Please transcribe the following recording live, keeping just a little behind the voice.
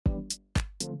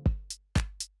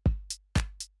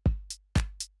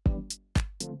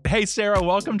Hey, Sarah,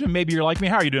 welcome to Maybe You're Like Me.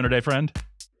 How are you doing today, friend?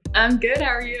 I'm good. How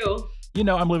are you? You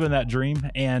know, I'm living that dream.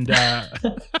 And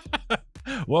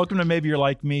welcome to Maybe You're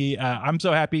Like Me. I'm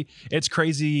so happy. It's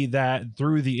crazy that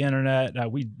through the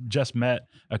internet, we just met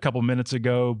a couple minutes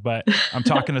ago, but I'm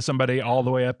talking to somebody all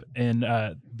the way up in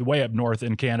the way up north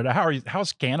in Canada. How are you?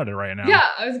 How's Canada right now? Yeah,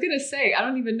 I was going to say, I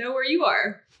don't even know where you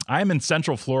are. I'm in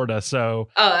Central Florida, so.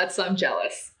 Oh, I'm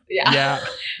jealous. Yeah. Yeah.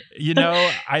 You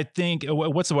know, I think,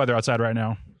 what's the weather outside right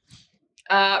now?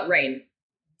 Rain.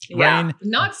 Rain. Yeah.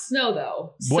 Not snow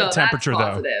though. What so temperature that's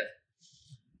positive.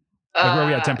 though? Like where are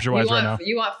we at temperature wise right now?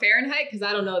 You want Fahrenheit? Because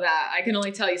I don't know that. I can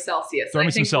only tell you Celsius. Throw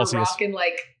me some Celsius. We're rocking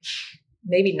like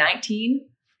maybe 19.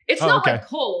 It's not like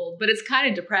cold, but it's kind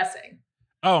of depressing.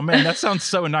 Oh man, that sounds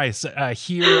so nice.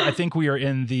 Here, I think we are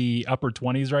in the upper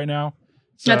 20s right now.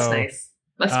 So, that's nice.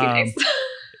 Must be nice.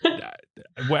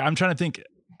 I'm trying to think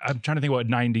what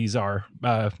 90s are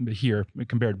here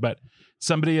compared. But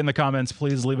somebody in the comments,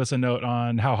 please leave us a note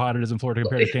on how hot it is in Florida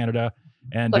compared to Canada,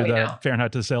 and do the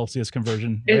Fahrenheit to Celsius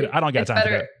conversion. I don't got time for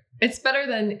that. It's better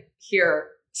than here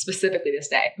specifically this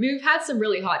day. I mean, we've had some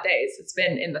really hot days. It's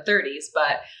been in the 30s,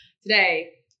 but today,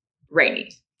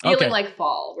 rainy. Feeling like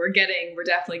fall. We're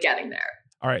definitely getting there.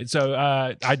 All right. So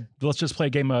let's just play a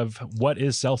game of what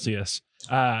is Celsius.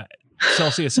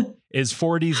 Celsius is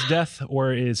 40s death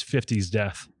or is 50s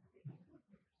death?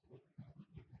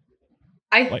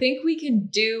 I think we can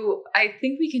do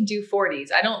 40s.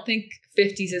 I don't think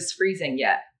 50s is freezing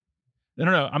yet.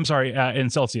 No. I'm sorry. In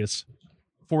Celsius,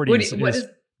 40s.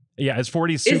 Is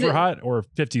 40s super hot or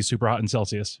 50s super hot in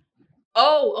Celsius?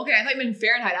 Oh, okay. I thought you meant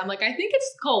Fahrenheit. I'm like, I think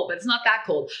it's cold, but it's not that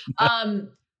cold.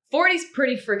 40's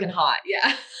pretty freaking hot.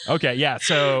 Yeah. Okay. Yeah.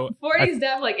 So 40's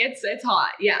definitely it's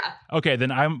hot. Yeah. Okay.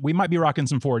 Then we might be rocking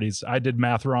some 40s. I did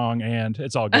math wrong and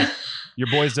it's all good. Your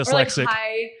boy's dyslexic. Or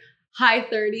like high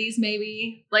 30s,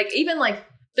 maybe even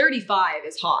 35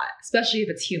 is hot, especially if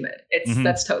it's humid.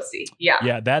 That's toasty. Yeah.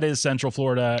 Yeah. That is Central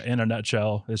Florida in a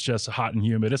nutshell. It's just hot and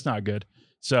humid. It's not good.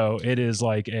 So it is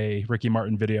like a Ricky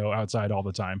Martin video outside all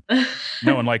the time.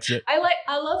 No one likes it. I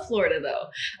love Florida though.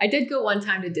 I did go one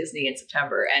time to Disney in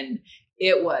September and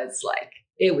it was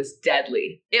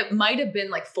deadly. It might have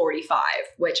been 45,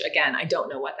 which again, I don't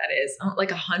know what that is.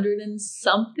 100 and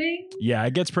something. Yeah,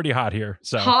 it gets pretty hot here.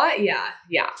 So hot. Yeah.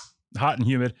 Yeah. Hot and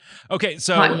humid. Okay,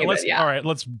 so all right,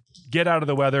 let's get out of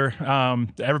the weather.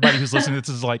 Everybody who's listening to this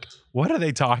is like, what are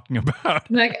they talking about?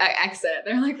 I exit.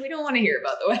 They're like, we don't want to hear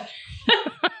about the weather.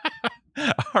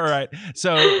 All right.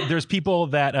 So there's people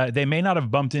that they may not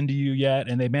have bumped into you yet,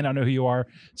 and they may not know who you are.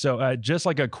 So just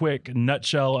like a quick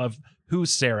nutshell of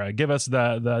who's Sarah. Give us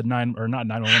the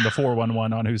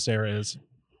 411 on who Sarah is.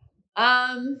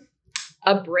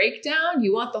 A breakdown?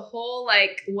 You want the whole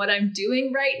what I'm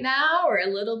doing right now, or a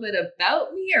little bit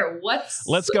about me, or what's?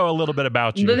 Let's go a little bit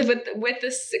about you. With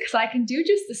this, because I can do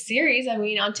just the series. I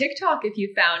mean, on TikTok, if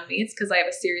you found me, it's because I have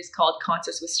a series called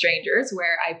Concerts with Strangers,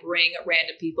 where I bring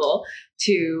random people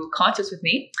to concerts with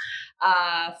me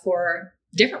for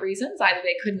different reasons. Either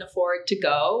they couldn't afford to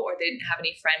go, or they didn't have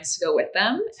any friends to go with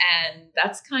them, and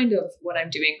that's kind of what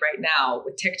I'm doing right now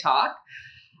with TikTok.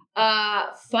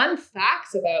 Fun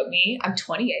facts about me. I'm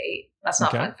 28. That's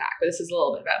not a fun fact, but this is a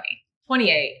little bit about me.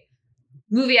 28,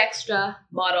 movie extra,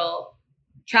 model,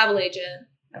 travel agent.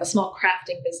 I have a small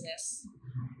crafting business.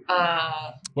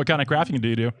 What kind of crafting do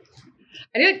you do?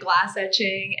 I do glass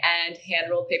etching and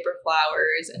hand-rolled paper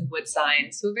flowers and wood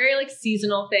signs. So a very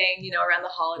seasonal thing, around the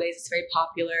holidays. It's very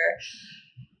popular.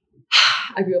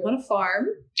 I grew up on a farm,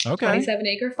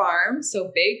 27-acre farm. So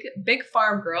big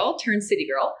farm girl turned city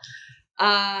girl.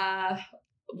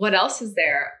 What else is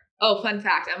there? Oh, fun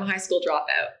fact. I'm a high school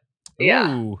dropout.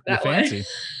 Yeah. Ooh, that fancy.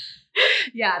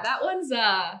 Yeah. That one's,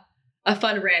 a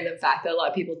fun random fact that a lot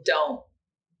of people don't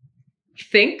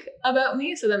think about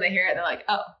me. So then they hear it and they're like,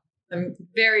 oh, I'm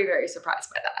very, very surprised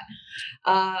by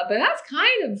that. But that's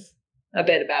kind of a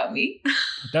bit about me.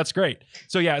 That's great.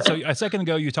 So yeah. So a second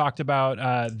ago, you talked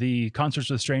about, the Concerts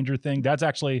with Stranger thing. That's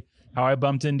actually how I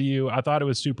bumped into you. I thought it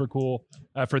was super cool.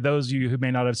 For those of you who may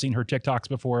not have seen her TikToks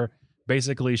before,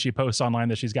 basically she posts online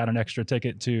that she's got an extra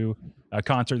ticket to a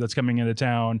concert that's coming into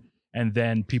town, and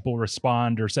then people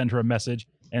respond or send her a message,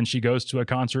 and she goes to a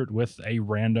concert with a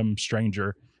random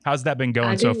stranger. How's that been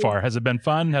going so far? Has it been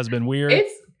fun? Has it been weird?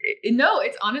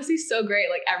 It's honestly so great.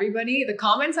 Everybody, the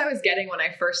comments I was getting when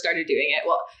I first started doing it,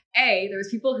 well, there was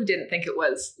people who didn't think it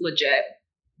was legit,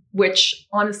 which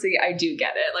honestly, I do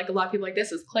get it. A lot of people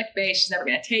this is clickbait. She's never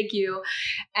going to take you.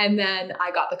 And then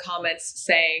I got the comments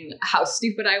saying how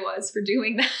stupid I was for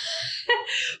doing that.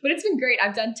 But it's been great.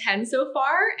 I've done 10 so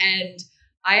far and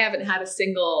I haven't had a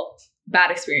single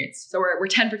bad experience. So we're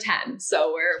 10 for 10.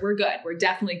 So we're good. We're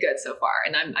definitely good so far.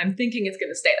 And I'm thinking it's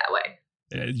going to stay that way.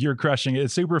 You're crushing it.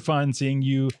 It's super fun seeing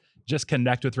you just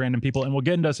connect with random people. And we'll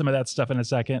get into some of that stuff in a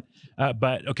second.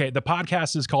 But okay, the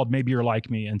podcast is called Maybe You're Like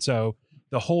Me. And so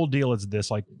the whole deal is this,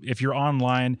 like if you're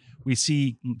online, we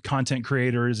see content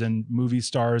creators and movie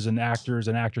stars and actors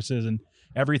and actresses and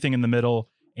everything in the middle.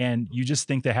 And you just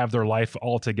think they have their life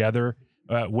all together.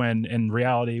 When in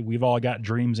reality, we've all got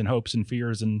dreams and hopes and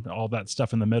fears and all that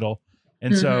stuff in the middle.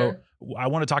 And so I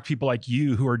want to talk to people like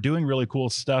you who are doing really cool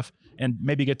stuff and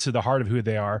maybe get to the heart of who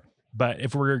they are. But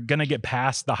if we're going to get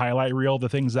past the highlight reel, the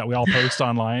things that we all post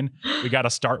online, we got to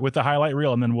start with the highlight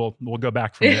reel and then we'll go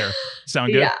back from there.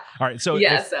 Sound good? Yeah. All right. So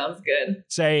yeah, sounds good.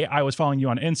 Say I was following you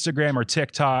on Instagram or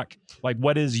TikTok. Like,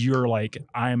 what is your, like,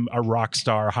 I'm a rock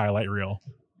star highlight reel?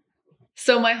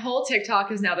 So my whole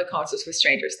TikTok is now the Concerts with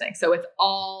Strangers thing. So it's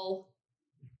all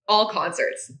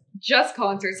concerts, just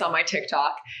concerts on my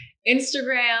TikTok.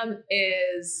 Instagram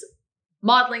is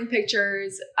modeling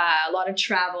pictures, a lot of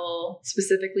travel,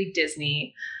 specifically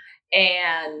Disney,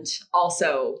 and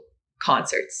also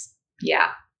concerts. Yeah.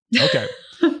 Okay.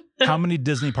 How many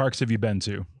Disney parks have you been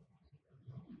to?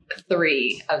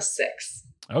 3 of 6.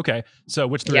 Okay. So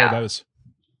which 3 are those?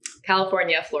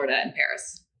 California, Florida, and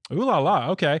Paris. Ooh la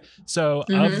la. Okay. So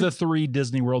of the 3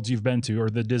 Disney worlds you've been to, or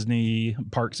the Disney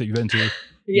parks that you've been to,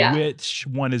 which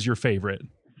one is your favorite?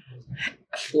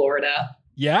 Florida.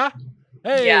 Yeah?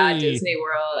 Hey. Yeah, Disney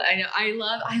World. I know. I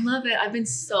love it. I've been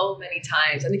so many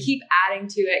times and they keep adding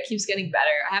to it. It keeps getting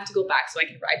better. I have to go back so I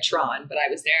can ride Tron, but I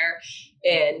was there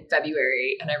in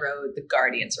February and I rode the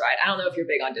Guardians ride. I don't know if you're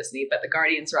big on Disney, but the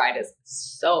Guardians ride is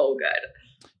so good.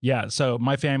 Yeah. So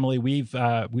my family, we've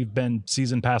been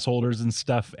season pass holders and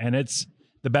stuff, and it's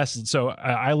the best. So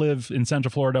I live in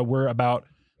Central Florida. We're about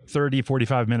 30,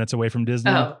 45 minutes away from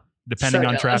Disney. Depending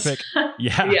on traffic.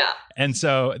 Yeah. And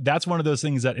so that's one of those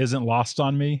things that isn't lost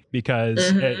on me because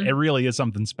it really is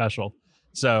something special.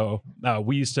 So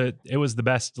it was the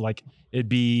best. Like it'd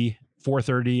be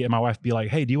 4:30 and my wife would be like,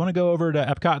 hey, do you want to go over to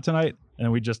Epcot tonight?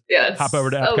 And we just hop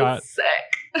over to Epcot. Sick.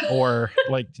 Or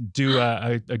like do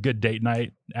a good date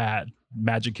night at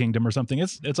Magic Kingdom or something.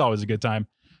 It's always a good time.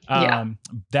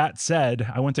 That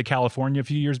said, I went to California a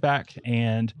few years back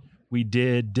and we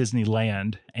did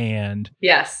Disneyland, and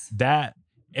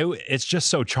it's just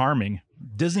so charming.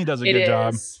 Disney does a good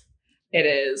job. It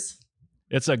is.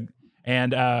 What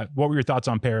were your thoughts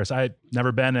on Paris? I'd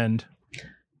never been, and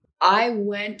I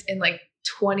went in like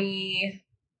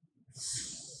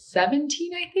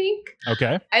 2017, I think.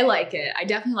 Okay. I like it. I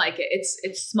definitely like it.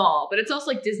 It's small, but it's also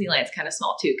like Disneyland's kind of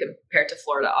small too compared to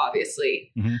Florida,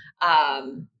 obviously.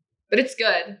 But it's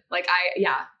good. Like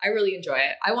I really enjoy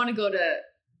it. I want to go to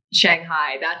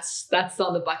Shanghai. That's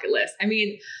on the bucket list. I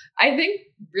mean, I think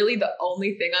really the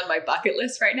only thing on my bucket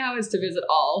list right now is to visit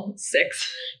all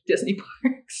 6 Disney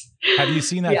parks. Have you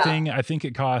seen that thing? I think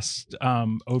it costs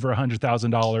over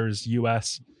 $100,000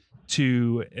 US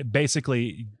to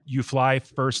basically you fly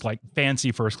first, like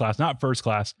fancy first class, not first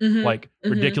class, like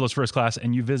ridiculous first class.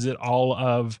 And you visit all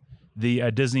of the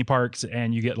Disney parks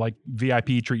and you get like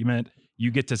VIP treatment.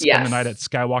 You get to spend the night at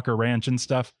Skywalker Ranch and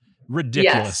stuff.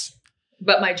 Ridiculous. Yes.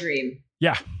 But my dream.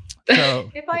 Yeah. So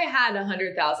if I had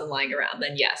 100,000 lying around,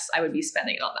 then yes, I would be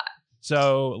spending it on that.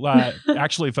 So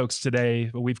actually, folks, today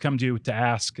we've come to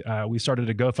ask. We started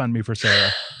a GoFundMe for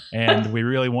Sarah, and we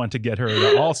really want to get her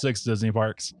to all 6 Disney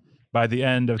parks by the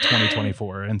end of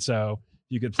 2024. And so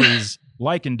you could please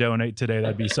like and donate today.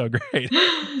 That'd be so great.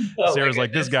 Sarah's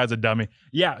like, this guy's a dummy.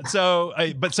 Yeah. So,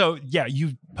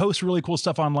 you post really cool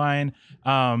stuff online.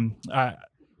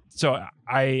 So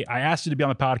I asked you to be on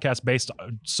the podcast based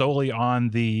solely on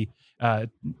the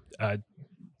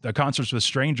Concerts with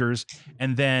Strangers,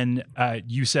 and then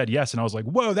you said yes, and I was like,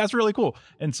 whoa, that's really cool.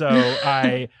 And so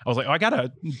I was like, I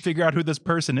gotta figure out who this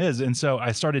person is, and so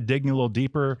I started digging a little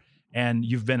deeper. And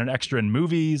you've been an extra in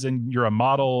movies, and you're a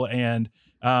model, and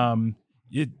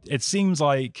it seems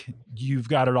like you've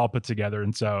got it all put together.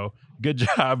 And so good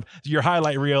job. Your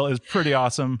highlight reel is pretty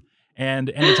awesome. And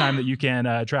anytime that you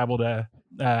can travel to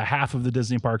half of the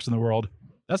Disney parks in the world,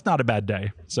 that's not a bad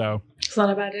day. So it's not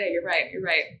a bad day. You're right.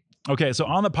 Okay. So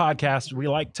on the podcast, we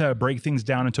like to break things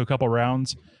down into a couple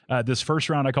rounds. This first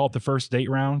round, I call it the first date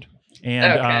round.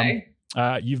 And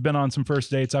you've been on some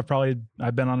first dates. I've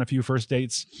been on a few first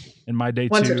dates in my day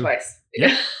once too. Or twice.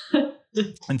 Yeah.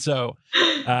 And so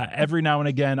every now and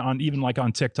again even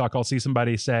on TikTok, I'll see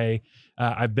somebody say,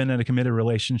 I've been in a committed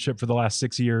relationship for the last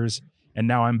 6 years. And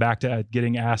now I'm back to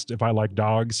getting asked if I like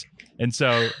dogs. And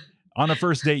so on a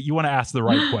first date, you want to ask the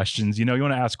right questions. You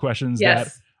want to ask questions that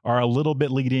are a little bit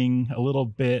leading, a little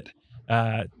bit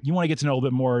you want to get to know a little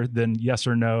bit more than yes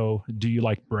or no. Do you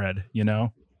like bread? You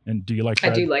know, and do you like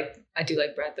bread? I do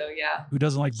like bread though. Yeah. Who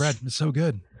doesn't like bread? It's so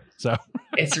good. So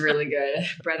it's really good.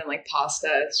 Bread and like pasta.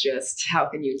 It's just, how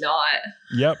can you not?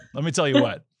 Yep. Let me tell you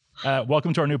what.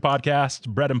 Welcome to our new podcast,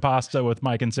 Bread and Pasta with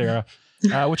Mike and Sarah.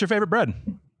 What's your favorite bread?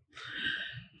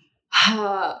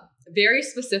 Very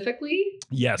specifically,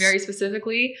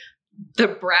 the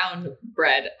brown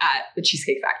bread at the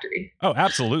Cheesecake Factory. Oh,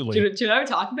 absolutely. Do you know what I'm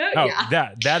talking about? Oh,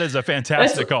 yeah. That is a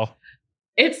fantastic call.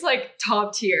 It's like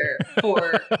top tier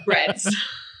for breads.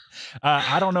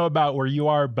 I don't know about where you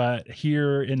are, but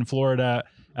here in Florida,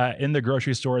 in the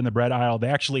grocery store in the bread aisle, they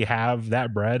actually have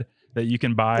that bread that you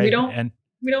can buy. We don't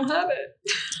have it.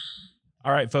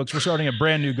 All right, folks, we're starting a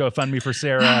brand new GoFundMe for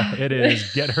Sarah. It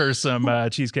is get her some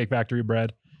Cheesecake Factory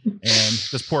bread. And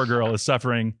this poor girl is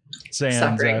suffering. It's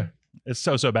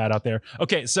so bad out there.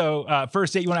 Okay, so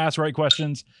first date, you want to ask the right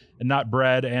questions and not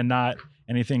bread and not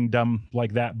anything dumb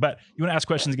like that. But you want to ask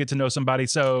questions to get to know somebody.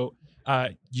 So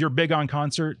you're big on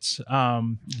concerts.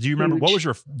 Do you remember, what was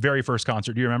your very first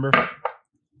concert? Do you remember?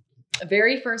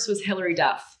 Very first was Hillary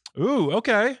Duff. Ooh,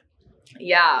 okay.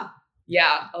 Yeah.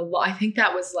 I think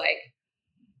that was like,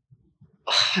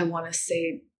 I want to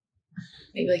say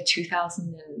maybe like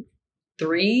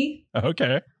 2003.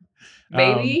 Okay.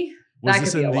 Maybe. Was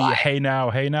this in the Hey Now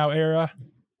era?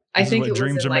 I think it was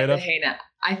in like the Hey Now.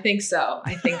 I think so.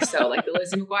 Like the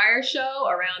Lizzie McGuire show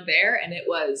around there. And it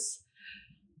was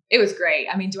great.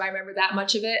 I mean, do I remember that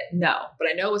much of it? No, but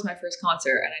I know it was my first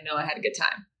concert and I know I had a good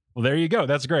time. Well, there you go.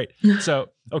 That's great. So,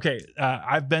 okay.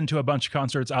 I've been to a bunch of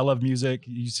concerts. I love music.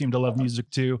 You seem to love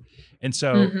music too. And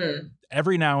so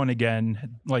every now and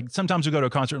again, like sometimes we go to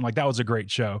a concert and like, that was a great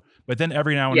show. But then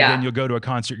every now and again, you'll go to a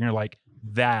concert and you're like,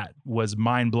 that was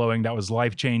mind blowing. That was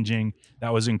life changing.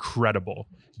 That was incredible.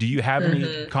 Do you have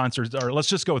any concerts, or let's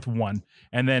just go with one.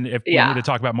 And then if we need to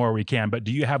talk about more, we can, but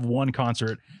do you have one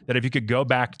concert that if you could go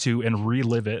back to and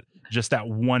relive it, just that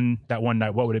one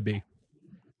night, what would it be?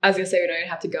 I was going to say, we don't even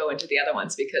have to go into the other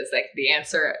ones because like the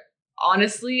answer,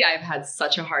 honestly, I've had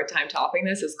such a hard time topping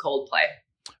this, is Coldplay.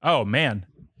 Oh man.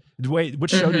 Wait,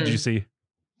 which show did you see?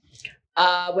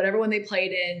 Whatever one they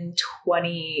played in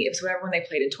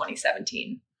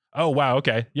 2017. Oh, wow.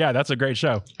 Okay. Yeah, that's a great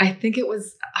show. I think it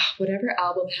was whatever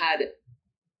album had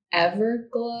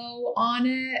Everglow on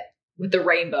it with the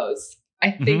rainbows.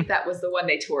 I think that was the one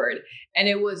they toured. And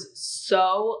it was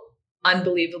so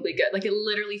unbelievably good. Like it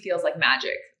literally feels like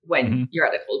magic when you're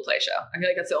at a Coldplay show. I feel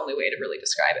like that's the only way to really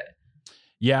describe it.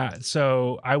 Yeah.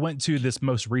 So I went to this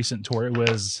most recent tour. It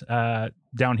was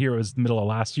down here. It was the middle of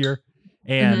last year.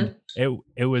 And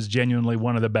it was genuinely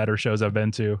one of the better shows I've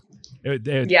been to.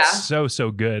 It's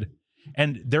so good.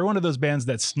 And they're one of those bands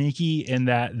that's sneaky in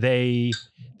that they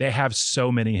have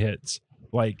so many hits.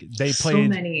 Like they played,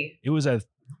 so many. It was a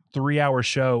 3-hour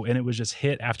show and it was just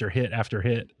hit after hit after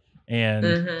hit.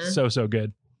 And so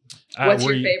good. What's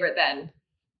your favorite then?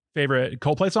 Favorite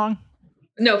Coldplay song?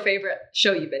 No, favorite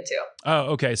show you've been to. Oh,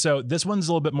 okay. So this one's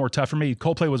a little bit more tough for me.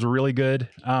 Coldplay was really good.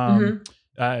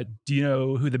 Do you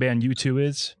know who the band U2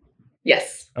 is?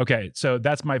 Yes. Okay. So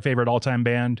that's my favorite all-time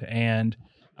band. And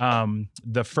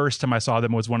the first time I saw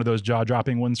them was one of those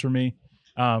jaw-dropping ones for me.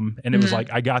 And it was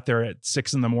like, I got there at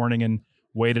 6 a.m. and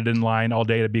waited in line all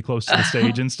day to be close to the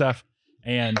stage and stuff.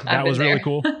 And that was really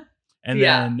cool. And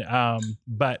then,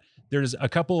 but there's a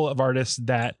couple of artists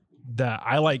that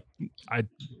I like.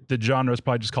 The genre is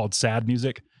probably just called sad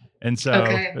music. And so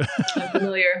I'm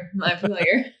familiar.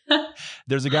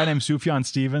 There's a guy named Sufjan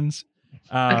Stevens.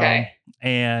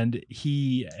 And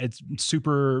it's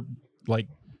super like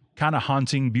kind of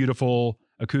haunting, beautiful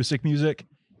acoustic music.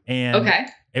 And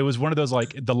it was one of those,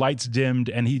 like the lights dimmed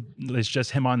and it's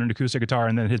just him on an acoustic guitar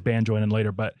and then his band joined in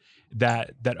later. But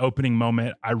that opening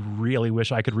moment, I really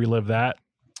wish I could relive that.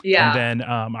 Yeah. And then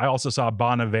I also saw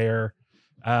Bon Iver,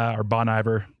 or Bon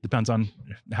Iver, depends on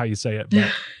how you say it.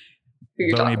 But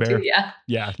Bon Iver.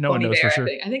 Yeah. No one knows for sure.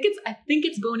 I think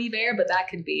it's Bon Iver, but that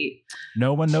could be.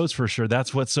 No one knows for sure.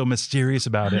 That's what's so mysterious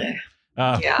about it.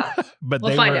 But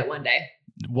we'll find it one day.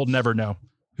 We'll never know.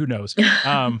 Who knows?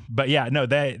 But yeah, no,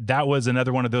 that was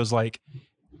another one of those, like,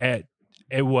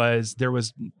 there was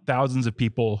thousands of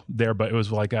people there, but it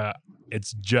was like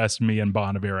it's just me and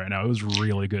Bon Iver right now. It was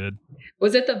really good.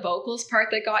 Was it the vocals part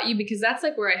that got you? Because that's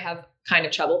like where I have kind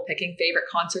of trouble picking favorite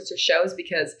concerts or shows,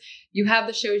 because you have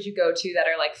the shows you go to that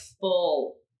are like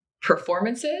full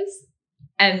performances.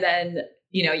 And then,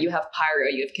 you have pyro,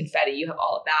 you have confetti, you have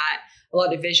all of that, a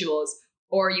lot of visuals,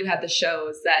 or you have the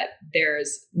shows that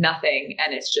there's nothing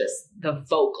and it's just the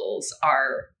vocals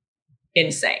are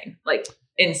insane. Like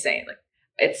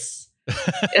it's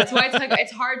That's why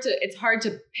it's hard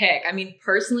to pick. I mean,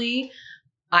 personally,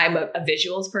 I'm a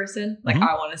visuals person. Like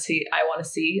I want to see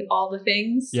all the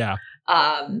things. Yeah.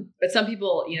 But some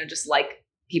people, just like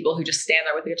people who just stand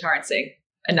there with the guitar and sing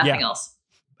and nothing else.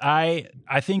 I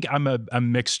think I'm a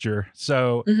mixture.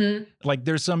 So like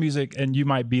there's some music, and you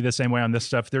might be the same way on this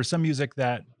stuff. There's some music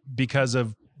that because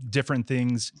of different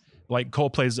things, like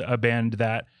Coldplay's a band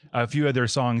that a few of their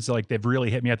songs, like they've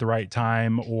really hit me at the right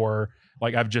time, or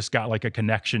like I've just got like a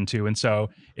connection to. And so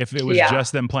if it was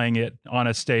just them playing it on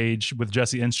a stage with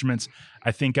just the instruments,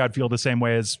 I think I'd feel the same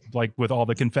way as like with all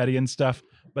the confetti and stuff.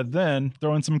 But then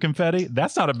throwing some confetti,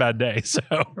 that's not a bad day. So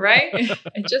right.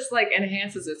 It just like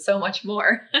enhances it so much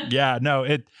more.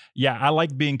 I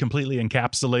like being completely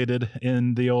encapsulated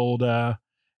in the old,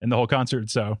 in the whole concert.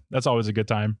 So that's always a good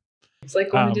time. It's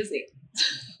like going to Disney.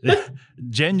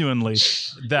 Genuinely,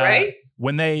 right?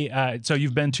 When they so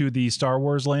you've been to the Star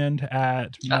Wars land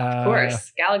at of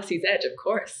course, Galaxy's Edge, of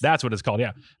course. That's what it's called.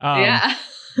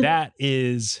 That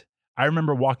is, I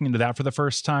remember walking into that for the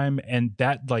first time, and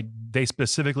that like they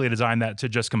specifically designed that to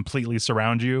just completely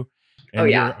surround you, and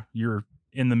you're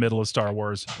in the middle of Star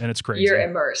Wars, and it's crazy. You're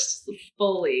immersed,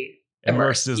 fully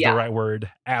immersed is the right word.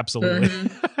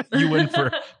 Absolutely. You went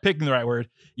for picking the right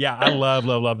word. Yeah, I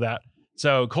love that.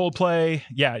 So Coldplay,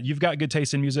 you've got good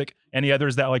taste in music. Any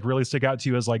others that like really stick out to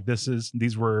you as like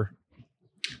these were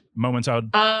moments I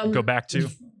would go back to?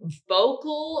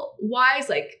 Vocal wise,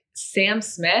 like Sam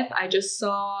Smith, I just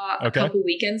saw a couple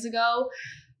weekends ago.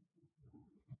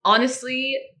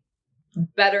 Honestly,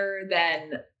 better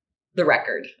than the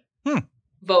record.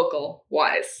 Vocal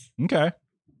wise. Okay.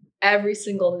 Every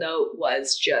single note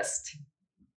was just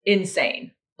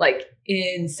insane. Like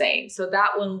insane. So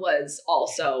that one was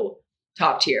also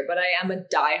top tier, but I am a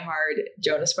diehard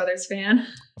Jonas Brothers fan.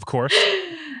 Of course.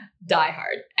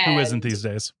 Diehard. Who isn't these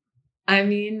days? I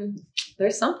mean,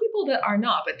 there's some people that are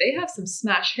not, but they have some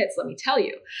smash hits, let me tell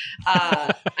you.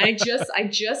 I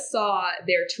just saw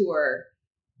their tour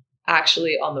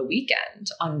actually on the weekend,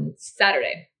 on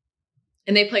Saturday,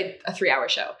 and they played a 3-hour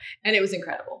show, and it was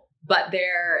incredible. But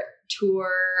their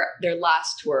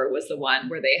last tour was the one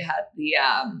where they had the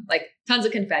like tons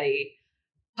of confetti,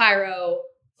 pyro,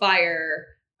 fire,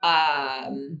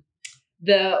 the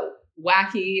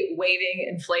wacky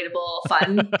waving inflatable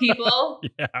fun people.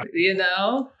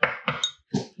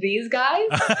 These guys,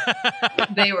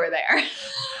 they were there.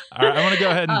 All right, I'm going to go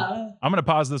ahead and I'm going to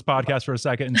pause this podcast for a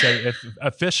second and say,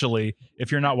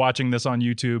 if you're not watching this on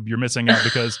YouTube, you're missing out,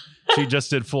 because she just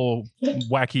did full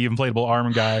wacky inflatable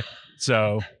arm guy.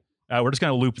 So we're just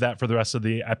going to loop that for the rest of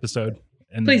the episode.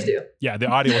 And please do. Yeah, the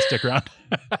audio will stick around.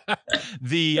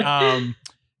 You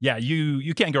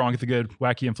can't go wrong with a good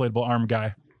wacky inflatable arm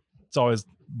guy. It's always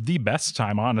the best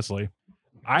time, honestly.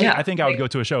 I think I would go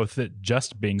to a show with it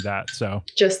just being that. So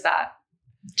just that,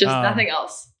 nothing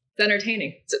else. It's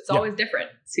entertaining. It's always different.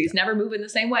 So he's never moving the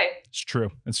same way. It's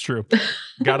true.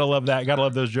 Gotta love that. Gotta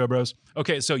love those Joe Bros.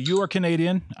 Okay, so you are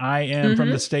Canadian. I am from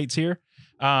the States here.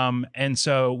 And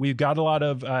so we've got a lot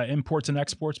of imports and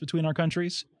exports between our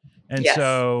countries. And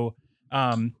so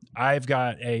I've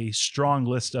got a strong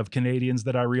list of Canadians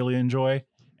that I really enjoy.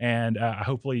 And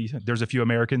hopefully there's a few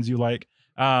Americans you like.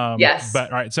 Yes.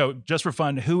 But all right, so just for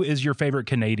fun, who is your favorite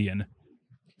Canadian?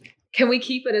 Can we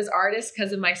keep it as artists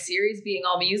because of my series being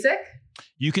all music?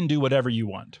 You can do whatever you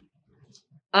want.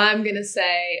 I'm going to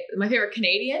say my favorite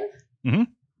Canadian.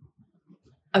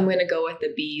 I'm going to go with the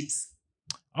Biebs.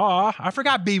 Oh, I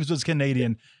forgot Biebs was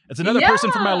Canadian. It's another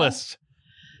person from my list.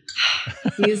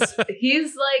 He's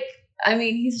like, I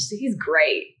mean, he's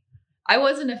great. I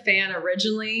wasn't a fan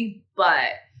originally, but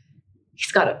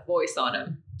he's got a voice on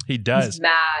him. He does. He's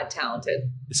mad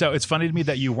talented. So it's funny to me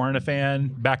that you weren't a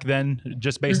fan back then,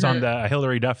 just based on the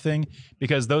Hillary Duff thing,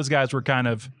 because those guys were kind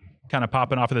of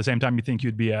popping off at the same time. You think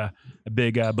you'd be a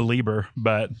big believer,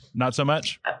 but not so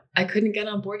much. I couldn't get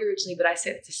on board originally, but I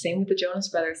said it's the same with the Jonas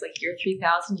Brothers. Like Year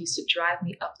 3000 used to drive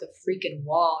me up the freaking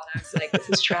wall, and I was like, "This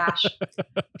is trash."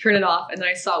 Turn it off. And then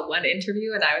I saw one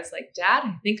interview, and I was like, "Dad,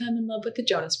 I think I'm in love with the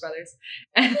Jonas Brothers."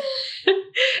 And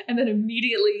then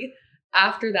immediately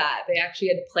after that, they actually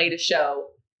had played a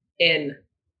show in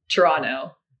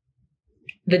Toronto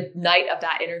the night of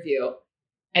that interview.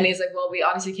 And he's like, well, we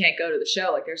obviously can't go to the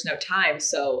show. Like, there's no time.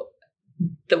 So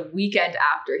the weekend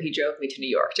after, he drove me to New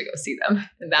York to go see them.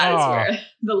 And that is where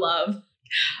the love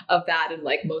of that and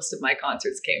like most of my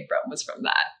concerts came from, was from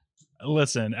that.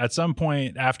 Listen, at some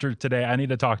point after today, I need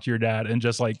to talk to your dad and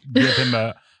just like give him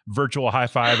a virtual high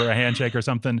five or a handshake or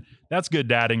something. That's good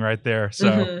dadding right there.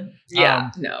 So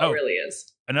it really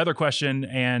is. Another question,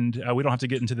 and we don't have to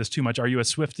get into this too much. Are you a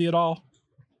Swiftie at all?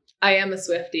 I am a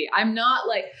Swiftie. I'm not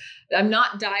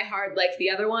diehard like the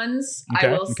other ones. Okay,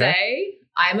 I will say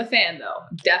I'm a fan though.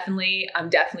 I'm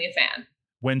definitely a fan.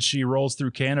 When she rolls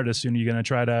through Canada soon, are you going to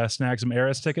try to snag some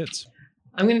Eras tickets?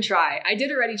 I'm going to try. I did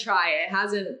already try.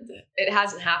 It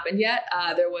hasn't happened yet.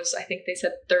 There was, I think they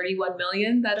said 31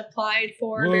 million that applied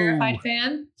for a verified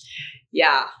fan.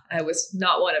 Yeah, I was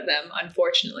not one of them,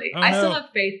 unfortunately. I still have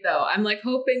faith though. I'm like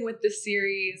hoping with this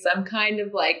series, I'm kind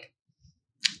of like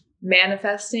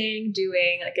manifesting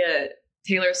doing like a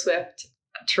Taylor Swift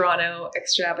Toronto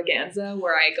extravaganza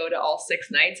where I go to all 6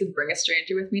 nights and bring a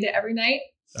stranger with me to every night.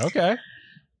 Okay.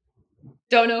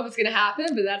 Don't know if it's going to happen,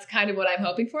 but that's kind of what I'm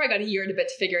hoping for. I got a year and a bit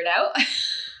to figure it out.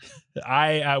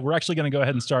 We're actually going to go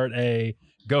ahead and start a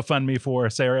GoFundMe for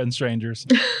Sarah and Strangers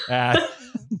at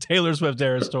Taylor Swift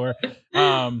Eras Tour.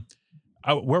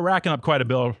 We're racking up quite a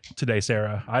bill today,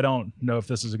 Sarah. I don't know if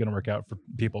this is going to work out for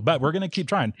people, but we're going to keep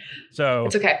trying. So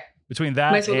it's okay. Between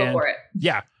that, might as well go for it.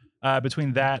 Yeah.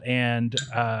 Between that and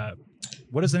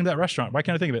what is the name of that restaurant? Why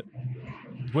can't I think of it?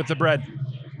 With the bread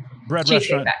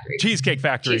restaurant. Cheesecake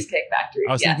Factory.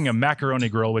 I was thinking of Macaroni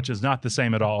Grill, which is not the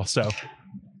same at all. So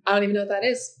I don't even know what that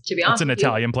is, to be honest. It's an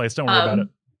Italian place. Don't worry about it.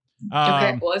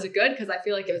 Okay. Well, is it good? Because I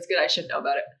feel like if it's good, I should know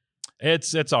about it.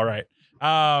 It's all right.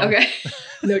 Okay.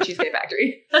 No Cheesecake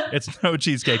Factory. It's no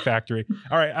Cheesecake Factory.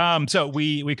 All right. So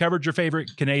we covered your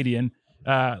favorite Canadian.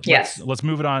 Yes. Let's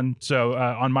move it on. So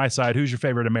on my side, who's your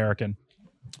favorite American?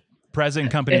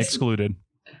 Present company excluded.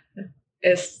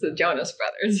 It's the Jonas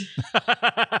Brothers.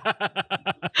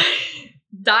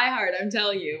 Die Hard, I'm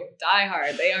telling you. Die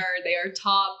Hard. They are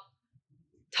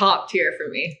top tier for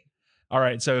me. All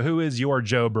right. So who is your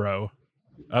Joe bro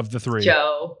of the 3?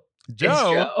 Joe. It's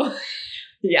Joe.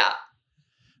 Yeah.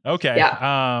 Okay.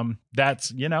 Yeah.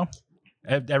 That's,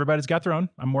 everybody's got their own.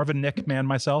 I'm more of a Nick man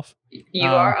myself. You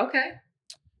are? Okay.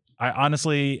 I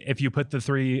honestly, if you put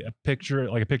a picture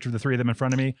of the 3 of them in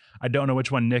front of me, I don't know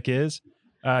which one Nick is.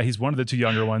 He's one of the 2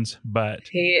 younger ones, but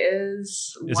he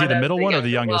is. Is he the middle one or the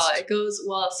youngest?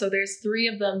 So there's 3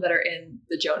 of them that are in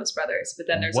the Jonas Brothers, but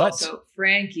then there's also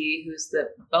Frankie, who's the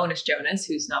bonus Jonas,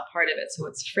 who's not part of it. So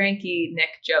it's Frankie, Nick,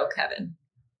 Joe, Kevin.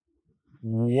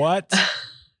 What?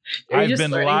 I've been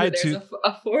lied to.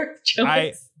 A 4th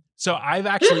Jonas. So I've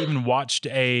actually even watched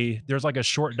there's like a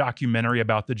short documentary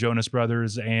about the Jonas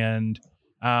Brothers, and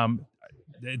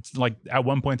it's like at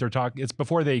one point it's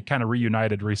before they kind of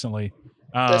reunited recently.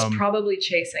 It was probably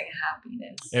Chasing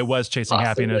Happiness. It was Chasing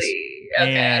Happiness.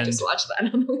 Okay, I just watched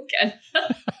that on the weekend.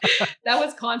 That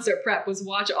was concert prep, was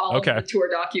watch all of the tour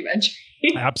documentary.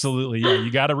 Absolutely. Yeah,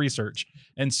 you got to research.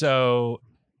 And so,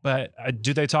 but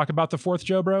do they talk about the 4th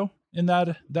Joe bro in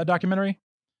that documentary?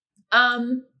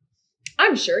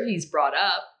 I'm sure he's brought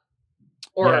up.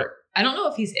 Or I don't know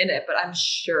if he's in it, but I'm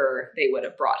sure they would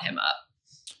have brought him up.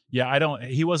 Yeah,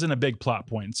 he wasn't a big plot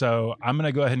point. So I'm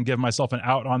going to go ahead and give myself an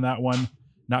out on that one,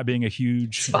 not being a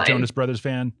huge Jonas Brothers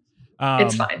fan.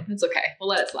 It's fine. It's okay. We'll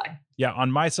let it slide. Yeah,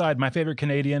 on my side, my favorite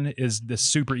Canadian is this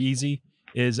super easy,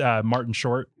 is Martin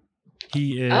Short.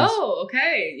 He is. Oh,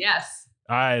 okay. Yes.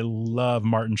 I love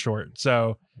Martin Short.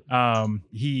 So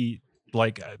he,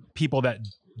 people that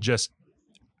just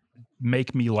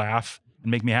make me laugh and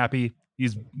make me happy,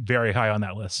 he's very high on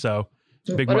that list. So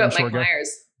big what Martin about Short Mike guy.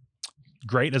 Myers?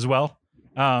 Great as well.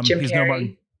 Jim he's Carrey. no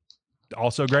Martin.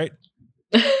 Also great.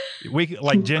 We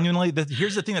genuinely,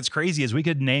 here's the thing that's crazy is we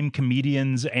could name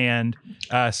comedians and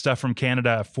stuff from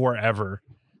Canada forever.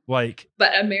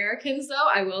 But Americans though,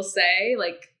 I will say,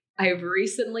 I've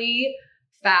recently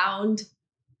found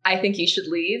I Think You Should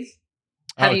Leave.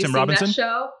 Have you Tim seen Robinson? that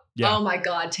show? Yeah. Oh my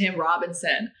God, Tim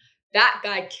Robinson. That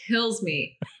guy kills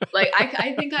me.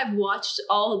 I think I've watched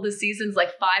all of the seasons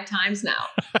 5 times now.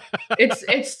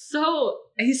 He's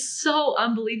so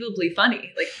unbelievably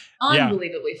funny.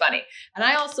 Unbelievably funny. And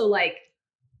I also like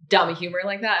dumb humor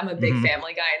like that. I'm a big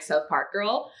Family Guy and South Park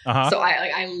girl. Uh-huh. So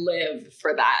I live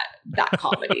for that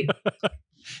comedy.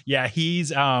 Yeah, he's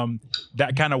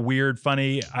that kind of weird,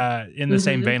 funny, in the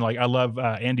same vein. I love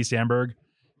Andy Samberg.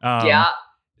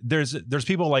 There's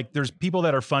people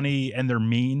that are funny and they're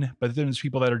mean, but then there's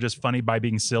people that are just funny by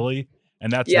being silly.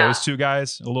 And that's those 2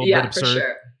 guys, a little bit absurd. For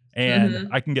sure. And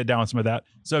I can get down with some of that.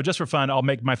 So just for fun, I'll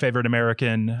make my favorite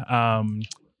American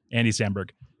Andy Samberg.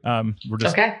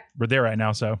 We're there right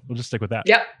now, so we'll just stick with that.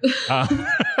 Yep.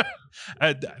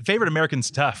 Favorite American's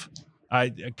tough.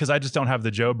 Because I just don't have the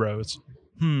Joe bros.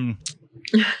 I'm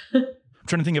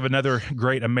trying to think of another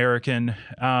great American.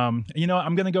 I'm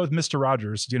going to go with Mr.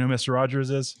 Rogers. Do you know who Mr. Rogers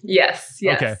is? Yes.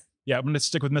 Okay. Yeah, I'm going to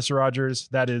stick with Mr. Rogers.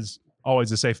 That is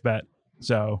always a safe bet.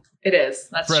 So it is.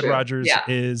 That's Fred true. Rogers Yeah.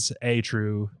 is a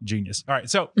true genius. All right.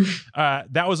 So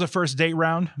that was a first date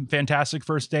round. Fantastic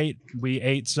first date. We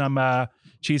ate some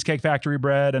Cheesecake Factory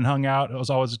bread and hung out.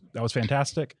 That was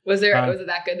fantastic. Was it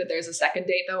that good that there's a second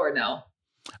date though, or no?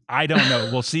 I don't know.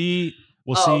 We'll see.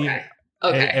 We'll Oh, see. okay.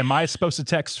 Okay. Am I supposed to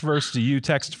text first? Do you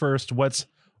text first? What's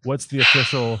the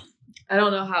official? I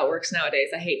don't know how it works nowadays.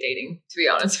 I hate dating, to be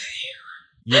honest with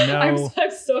you. You know,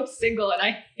 I'm so single and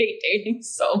I hate dating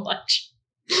so much.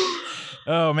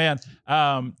 Oh man.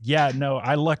 Yeah, no,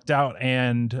 I lucked out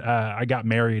and I got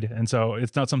married. And so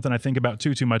it's not something I think about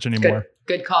too much anymore.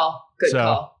 Good call. Good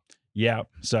call. Yeah.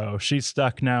 So she's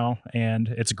stuck now and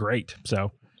it's great.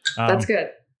 So that's good.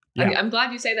 Yeah. I'm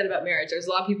glad you say that about marriage. There's a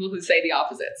lot of people who say the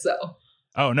opposite. So.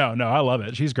 Oh no, I love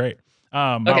it. She's great.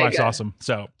 My wife's awesome.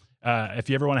 So if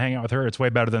you ever want to hang out with her, it's way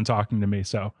better than talking to me.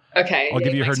 So okay, I'll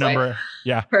give you her number. Wife.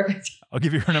 Yeah, perfect. I'll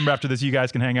give you her number after this. You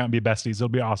guys can hang out and be besties. It'll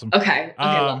be awesome. Okay,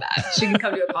 love that. She can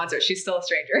come to a concert. She's still a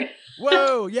stranger.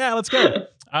 Whoa, yeah, let's go.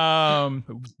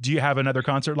 Do you have another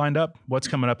concert lined up? What's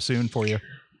coming up soon for you?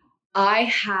 I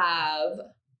have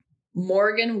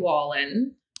Morgan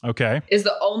Wallen. Okay, is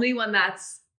the only one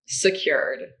that's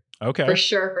secured. Okay, for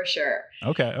sure.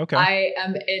 Okay. I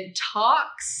am in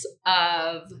talks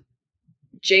of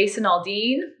Jason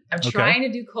Aldean. I'm trying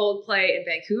to do Coldplay in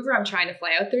Vancouver. I'm trying to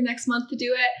fly out there next month to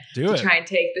do it. Try and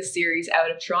take the series out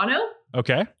of Toronto.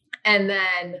 Okay. And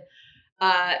then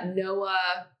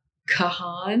Noah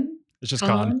Kahan. It's just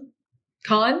Khan.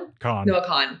 Noah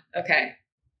Khan. Okay.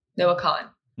 Noah Khan.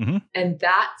 Mm-hmm. And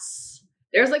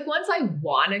there's like ones I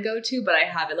want to go to, but I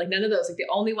haven't. Like none of those. Like the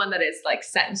only one that is like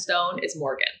set in stone is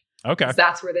Morgan. Okay.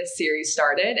 That's where this series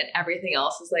started, and everything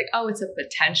else is like, oh, it's a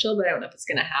potential, but I don't know if it's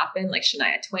going to happen. Like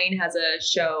Shania Twain has a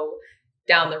show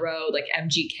down the road, like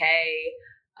MGK,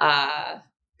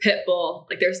 Pitbull.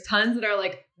 Like there's tons that are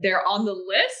like they're on the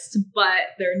list,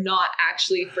 but they're not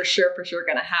actually for sure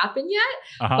going to happen yet.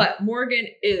 Uh-huh. But Morgan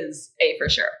is a for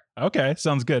sure. Okay,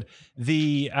 sounds good.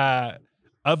 The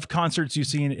of concerts you've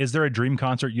seen, is there a dream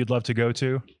concert you'd love to go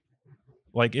to?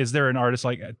 Like, is there an artist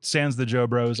like sans the Joe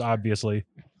Bros, obviously?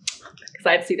 Because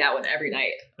I'd see that one every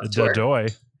night. The Doy.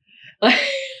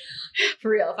 For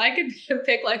real. If I could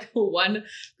pick like one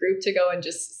group to go and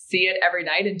just see it every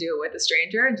night and do it with a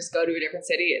stranger and just go to a different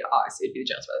city, it'd be the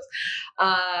Jonas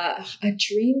Brothers. A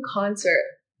dream concert.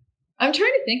 I'm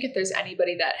trying to think if there's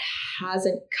anybody that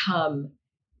hasn't come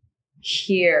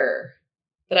here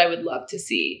that I would love to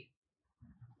see.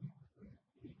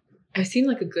 I've seen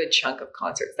like a good chunk of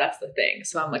concerts. That's the thing.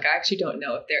 So I'm like, I actually don't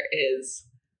know if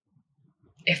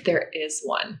there is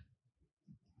one.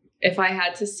 If I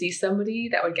had to see somebody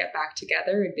that would get back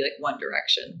together, it'd be like One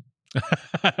Direction.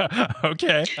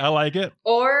 Okay, I like it.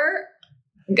 Or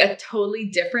a totally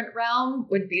different realm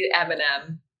would be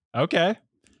Eminem. Okay.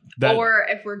 Or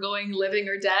if we're going living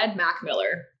or dead, Mac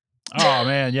Miller. Oh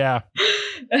man, yeah.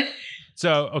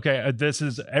 So, okay,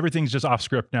 everything's just off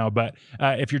script now, but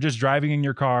if you're just driving in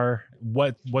your car,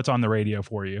 what's on the radio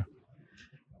for you?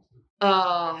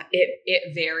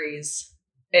 It varies.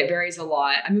 It varies a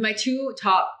lot. I mean, my two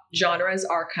top genres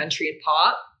are country and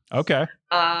pop. Okay.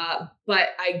 But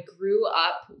I grew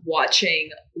up watching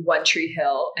One Tree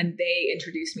Hill, and they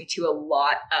introduced me to a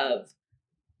lot of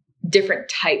different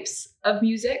types of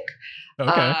music.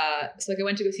 Okay. So like I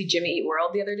went to go see Jimmy Eat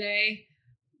World the other day.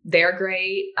 They're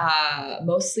great.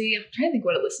 Mostly, I'm trying to think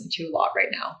what I listen to a lot right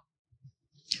now.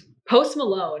 Post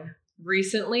Malone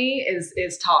recently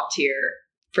is top tier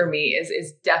for me.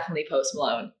 Is definitely Post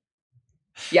Malone.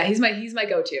 Yeah, he's my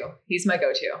go-to. He's my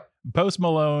go-to. Post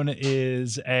Malone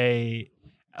is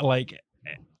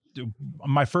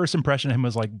my first impression of him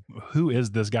was like, who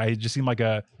is this guy? He just seemed like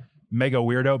a mega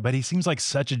weirdo, but he seems like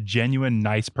such a genuine,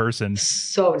 nice person.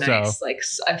 So nice.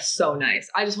 So nice.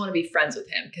 I just want to be friends with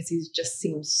him because he just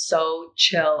seems so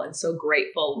chill and so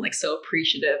grateful and like so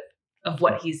appreciative of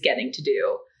what he's getting to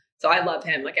do. So I love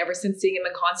him. Like ever since seeing him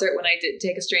in concert, when I did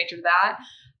Take a Stranger to that,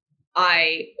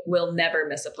 I will never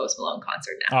miss a Post Malone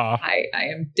concert now. I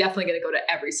am definitely going to go to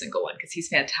every single one because he's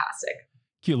fantastic.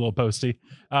 Cute little posty.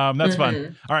 That's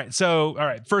fun. All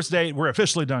right. First date. We're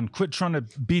officially done. Quit trying to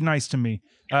be nice to me.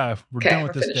 We're done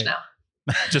with this date. Now.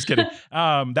 Just kidding.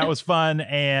 That was fun.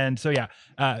 And so,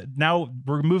 now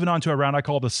we're moving on to a round I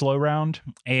call the slow round.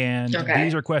 And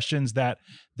these are questions that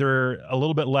they're a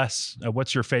little bit less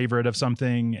what's your favorite of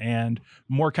something and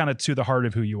more kind of to the heart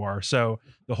of who you are. So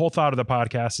the whole thought of the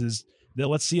podcast is that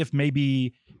let's see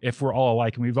if we're all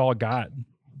alike and we've all got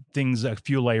things a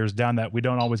few layers down that we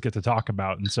don't always get to talk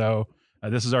about. And so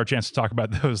this is our chance to talk about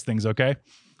those things. Okay.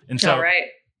 And so all right.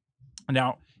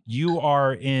 Now you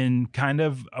are in kind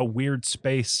of a weird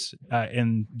space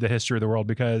in the history of the world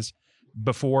because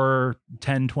before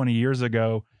 10, 20 years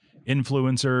ago,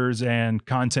 influencers and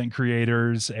content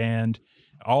creators and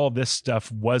all of this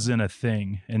stuff wasn't a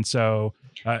thing. And so,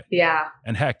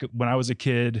 and heck, when I was a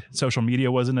kid, social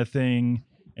media wasn't a thing.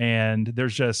 And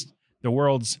there's just the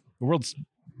world's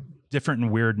different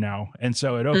and weird now. And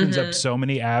so it opens up so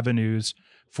many avenues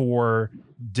for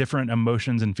different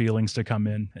emotions and feelings to come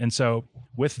in. And so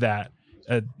with that,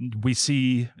 we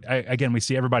see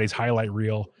everybody's highlight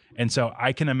reel. And so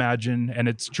I can imagine, and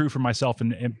it's true for myself,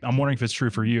 and I'm wondering if it's true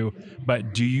for you,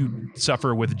 but do you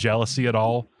suffer with jealousy at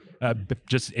all,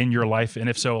 just in your life? And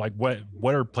if so, like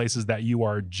what are places that you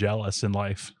are jealous in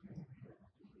life?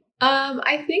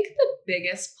 I think the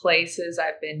biggest places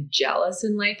I've been jealous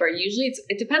in life are usually,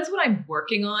 it depends what I'm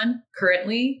working on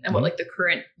currently and what like the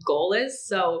current goal is.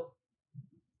 So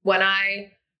when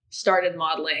I started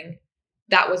modeling,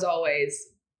 that was always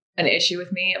an issue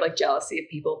with me, like jealousy of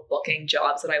people booking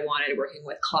jobs that I wanted, working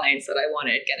with clients that I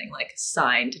wanted, getting like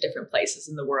signed to different places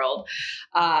in the world.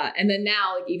 And then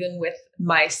now, like even with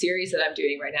my series that I'm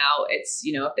doing right now, it's,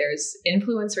 you know, if there's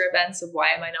influencer events of why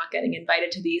am I not getting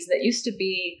invited to these? It used to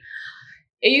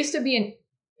be an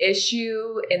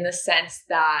issue in the sense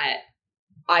that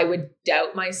I would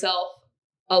doubt myself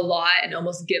a lot and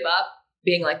almost give up,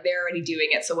 being like, they're already doing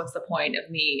it, so what's the point of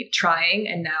me trying?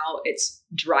 And now it's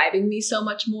driving me so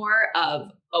much more of,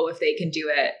 oh, if they can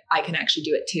do it, I can actually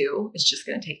do it too. It's just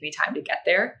going to take me time to get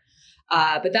there.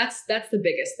 But that's the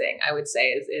biggest thing I would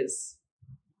say is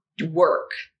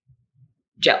work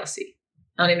jealousy.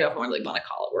 I don't even know if I really want to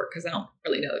call it work because I don't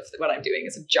really know if what I'm doing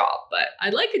is a job, but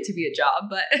I'd like it to be a job,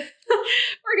 but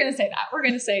we're going to say that. We're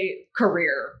going to say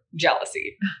career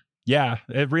jealousy. Yeah,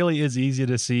 it really is easy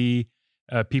to see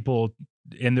people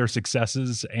in their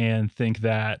successes and think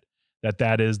that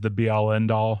is the be all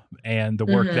end all, and the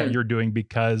work that you're doing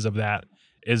because of that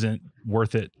isn't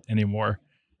worth it anymore.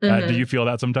 Do you feel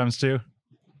that sometimes too?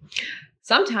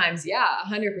 Sometimes, yeah,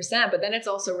 100%. But then it's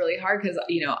also really hard because,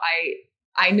 you know,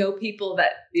 I know people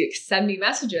that send me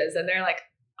messages and they're like,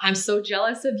 I'm so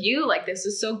jealous of you. Like, this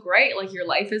is so great. Like, your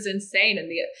life is insane. And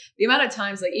the amount of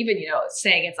times, like, even, you know,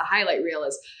 saying it's a highlight reel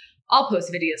is, I'll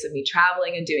post videos of me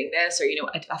traveling and doing this, or, you know,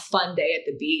 a fun day at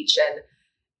the beach.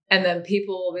 And then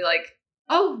people will be like,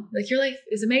 oh, like your life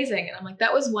is amazing. And I'm like,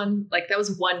 that was one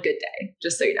good day,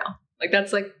 just so you know. Like,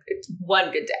 that's like, it's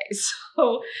one good day.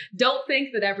 So don't think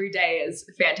that every day is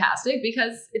fantastic,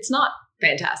 because it's not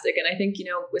fantastic. And I think, you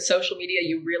know, with social media,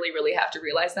 you really, really have to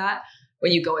realize that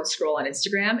when you go and scroll on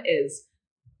Instagram is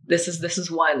this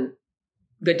is one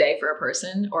good day for a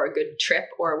person, or a good trip,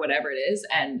 or whatever it is.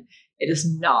 And it is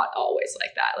not always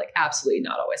like that. Like, absolutely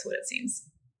not always what it seems.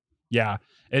 Yeah.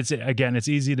 It's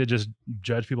easy to just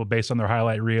judge people based on their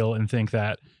highlight reel and think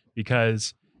that,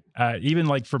 because even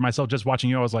like for myself, just watching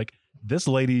you, I was like, this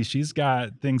lady, she's got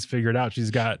things figured out.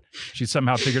 She's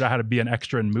somehow figured out how to be an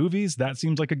extra in movies. That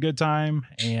seems like a good time.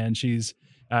 And she's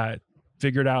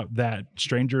figured out that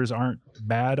strangers aren't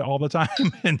bad all the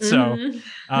time. And so,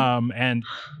 and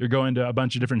you're going to a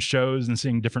bunch of different shows and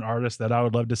seeing different artists that I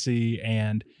would love to see.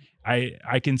 And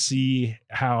I can see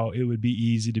how it would be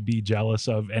easy to be jealous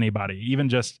of anybody, even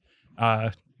just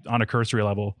on a cursory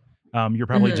level. You're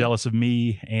probably jealous of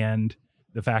me and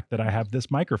the fact that I have this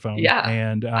microphone. Yeah,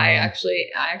 and I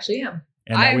actually am.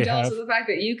 I'm jealous of the fact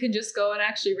that you can just go and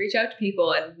actually reach out to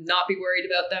people and not be worried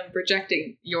about them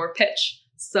rejecting your pitch.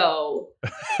 So,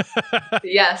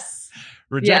 yes.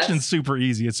 Rejection's super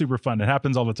easy. It's super fun. It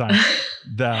happens all the time.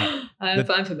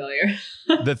 I'm familiar.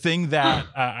 The thing that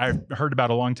I heard about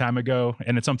a long time ago,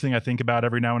 and it's something I think about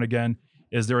every now and again,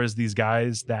 is there is these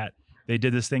guys that they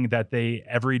did this thing that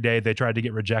every day they tried to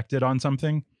get rejected on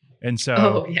something. And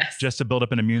so just to build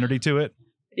up an immunity to it.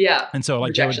 Yeah. And so like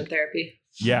rejection therapy.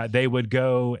 Yeah. They would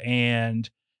go and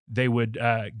they would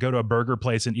go to a burger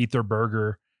place and eat their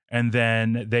burger. And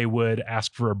then they would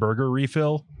ask for a burger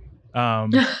refill.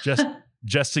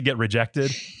 Just to get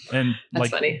rejected. And that's like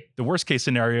funny. The worst case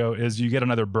scenario is you get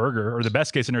another burger, or the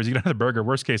best case scenario is you get another burger.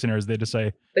 Worst case scenario is they just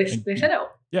say, they say no.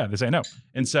 Yeah. They say no.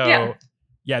 And so,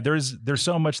 there's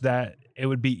so much that it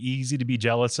would be easy to be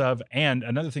jealous of. And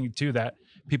another thing too, that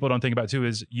people don't think about too,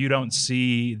 is you don't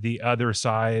see the other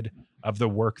side of the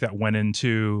work that went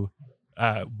into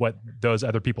what those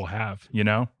other people have, you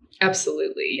know?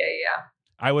 Absolutely. Yeah.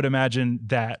 I would imagine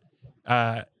that,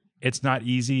 it's not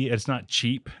easy. It's not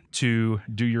cheap to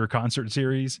do your concert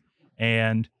series.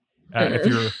 And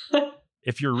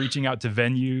if you're reaching out to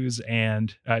venues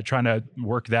and trying to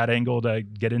work that angle to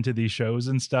get into these shows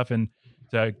and stuff and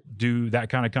to do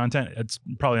that kind of content, it's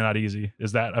probably not easy.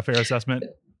 Is that a fair assessment?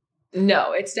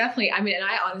 No, it's definitely, I mean, and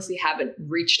I honestly haven't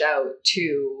reached out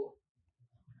to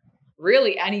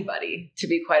really anybody, to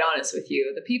be quite honest with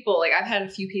you. The people, like I've had a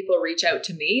few people reach out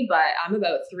to me, but I'm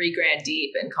about $3,000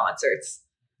 deep in concerts.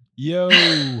 Yo,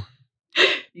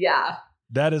 Yeah.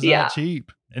 that is not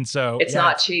cheap. And so it's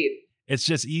not cheap. It's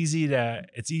just easy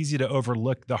to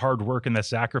overlook the hard work and the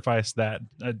sacrifice that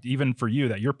even for you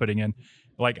that you're putting in.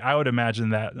 Like I would imagine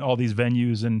that all these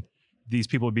venues and these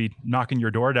people would be knocking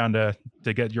your door down to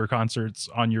get your concerts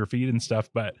on your feed and stuff.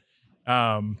 But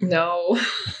no,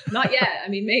 not yet. I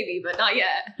mean, maybe, but not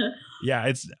yet. Yeah,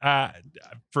 it's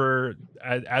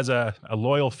as a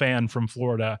loyal fan from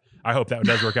Florida, I hope that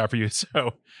does work out for you.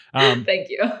 So thank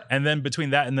you. And then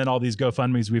between that and then all these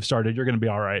GoFundMes we've started, you're going to be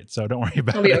all right. So don't worry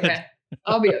about it. I'll be okay.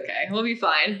 I'll be okay. We'll be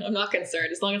fine. I'm not concerned.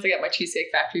 As long as I get my Cheesecake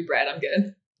Factory bread, I'm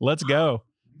good. Let's go.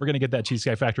 We're going to get that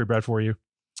Cheesecake Factory bread for you.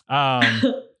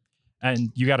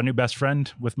 And you got a new best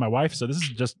friend with my wife. So this is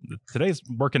just, today's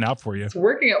working out for you. It's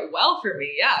working out well for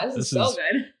me. Yeah, this is so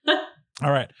good. All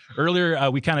right.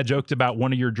 Earlier, we kind of joked about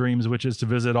one of your dreams, which is to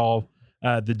visit all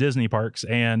the Disney parks.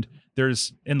 And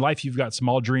there's, in life, you've got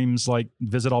small dreams like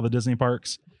visit all the Disney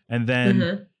parks. And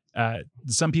then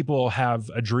some people have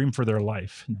a dream for their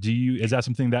life. Is that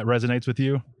something that resonates with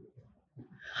you?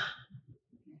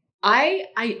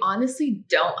 I honestly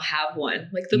don't have one.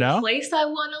 Like the place I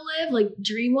want to live, like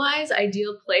dream wise,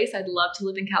 ideal place, I'd love to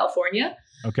live in California.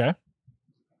 Okay.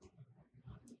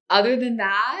 Other than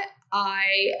that,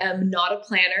 I am not a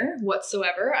planner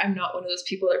whatsoever. I'm not one of those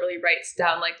people that really writes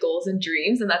down like goals and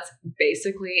dreams. And that's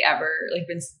basically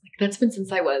that's been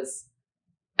since I was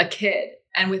a kid.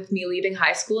 And with me leaving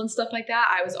high school and stuff like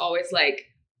that, I was always like,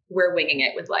 we're winging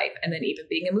it with life. And then even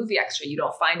being a movie extra, you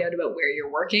don't find out about where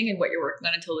you're working and what you're working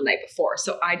on until the night before.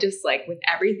 So I just like with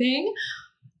everything,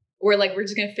 we're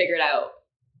just going to figure it out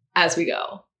as we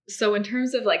go. So in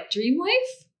terms of like dream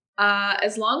life,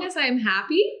 as long as I'm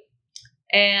happy,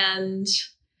 and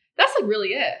that's like really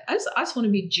it. I just want to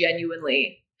be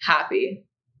genuinely happy.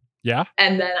 Yeah.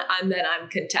 And then I'm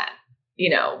content,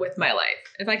 with my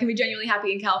life. If I can be genuinely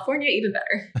happy in California, even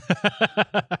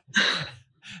better.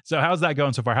 So how's that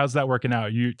going so far? How's that working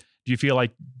out? Do you feel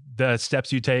like the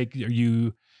steps you take,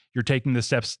 you're taking the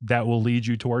steps that will lead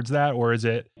you towards that? Or is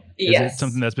it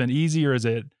something that's been easy, or is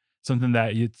it something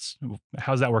that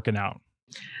how's that working out?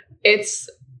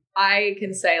 I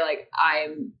can say like,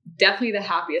 I'm definitely the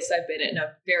happiest I've been in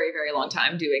a very, very long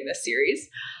time doing this series.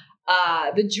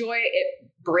 The joy it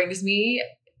brings me,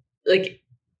 like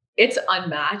it's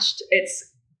unmatched.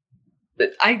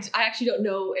 I actually don't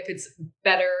know if it's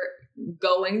better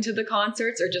going to the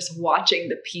concerts or just watching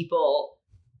the people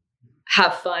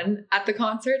have fun at the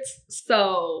concerts.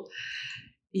 So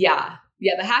yeah,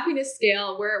 the happiness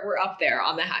scale, we're up there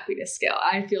on the happiness scale.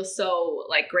 I feel so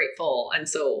like grateful and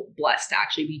so blessed to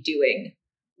actually be doing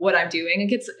what I'm doing.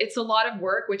 It's a lot of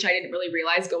work, which I didn't really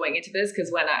realize going into this,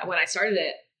 because when I started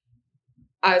it,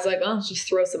 I was like, oh, let's just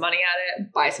throw some money at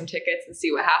it, buy some tickets and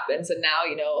see what happens. And now,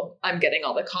 I'm getting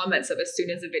all the comments of as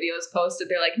soon as the video is posted,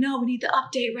 they're like, no, we need the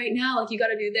update right now. Like you got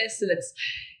to do this. And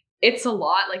it's a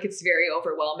lot, like it's very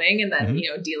overwhelming. And then,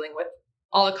 dealing with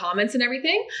all the comments and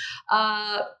everything.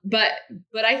 But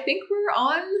I think we're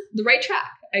on the right track.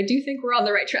 I do think we're on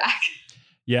the right track.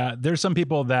 Yeah. There's some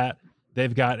people that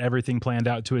they've got everything planned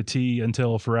out to a T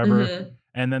until forever.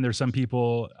 And then there's some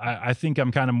people, I think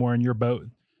I'm kind of more in your boat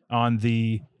on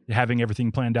the having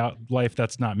everything planned out life.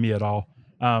 That's not me at all.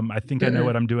 I think I know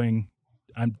what I'm doing.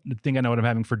 I think I know what I'm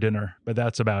having for dinner, but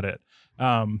that's about it.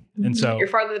 And so you're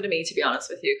farther than me, to be honest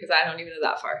with you, because I don't even know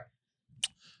that far.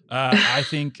 I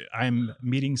think I'm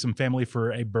meeting some family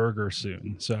for a burger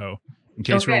soon. So in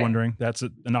case you're wondering, that's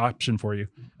an option for you.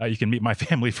 You can meet my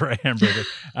family for a hamburger.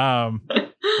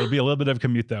 It'll be a little bit of a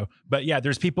commute though, but yeah,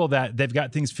 there's people that they've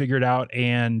got things figured out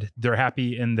and they're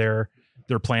happy in their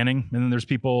planning. And then there's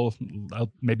people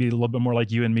maybe a little bit more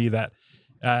like you and me that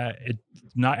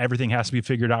not everything has to be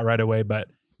figured out right away, but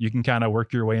you can kind of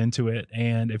work your way into it.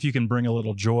 And if you can bring a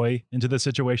little joy into the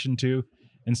situation too,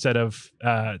 instead of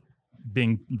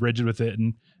being rigid with it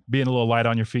and being a little light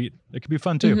on your feet, it could be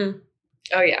fun too.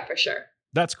 Oh yeah, for sure.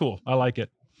 That's cool. I like it.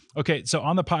 Okay. So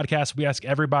on the podcast, we ask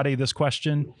everybody this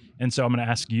question. And so I'm going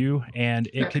to ask you, and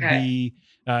it could be,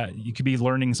 you could be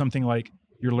learning something like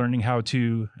you're learning how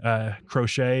to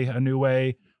crochet a new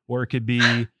way, or it could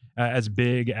be as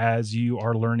big as you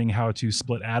are learning how to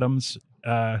split atoms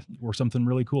or something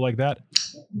really cool like that.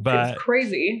 But it's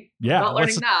crazy. Yeah. I'm not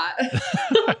learning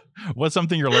that. What's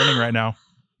something you're learning right now?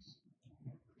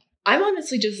 I'm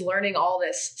honestly just learning all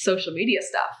this social media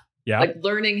stuff. Yeah. Like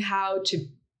learning how to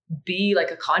be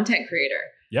like a content creator.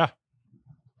 Yeah.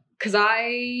 Because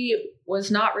I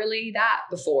was not really that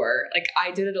before. Like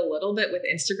I did it a little bit with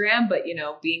Instagram, but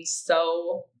being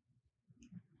so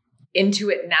into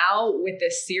it now with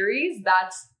this series,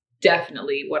 that's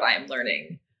definitely what I'm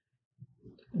learning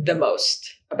the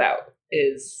most about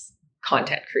is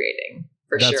content creating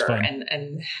for That's sure. fun.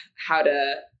 And how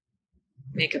to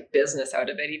make a business out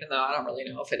of it, even though I don't really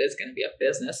know if it is going to be a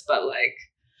business, but like,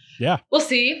 yeah, we'll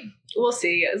see. We'll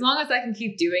see. As long as I can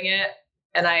keep doing it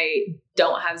and I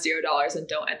don't have $0 and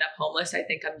don't end up homeless, I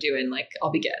think I'm doing like,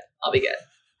 I'll be good. I'll be good.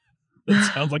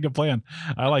 That sounds like a plan.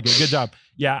 I like it. Good job.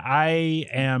 Yeah, I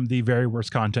am the very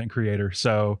worst content creator.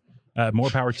 So more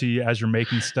power to you as you're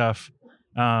making stuff.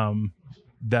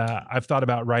 I've thought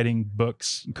about writing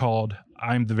books called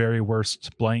I'm the Very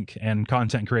Worst Blank and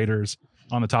Content Creators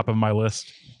on the top of my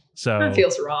list. So that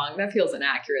feels wrong. That feels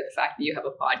inaccurate. The fact that you have a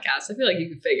podcast, I feel like you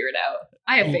can figure it out.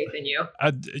 I have faith in you.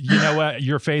 You know what?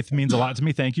 Your faith means a lot to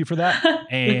me. Thank you for that.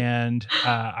 And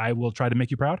I will try to make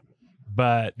you proud.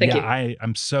 But Thank you.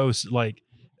 I'm so like,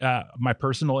 my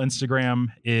personal Instagram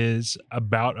is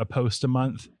about a post a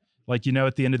month. Like, you know,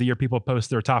 at the end of the year, people post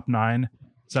their top 9.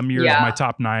 Some years, my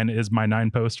top 9 is my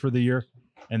 9 posts for the year.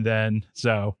 And then,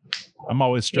 so I'm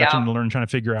always stretching to learn, trying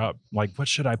to figure out like, what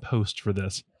should I post for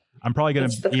this? I'm probably going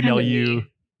to email you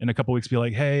in a couple weeks, be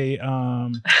like, hey,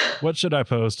 what should I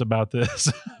post about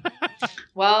this?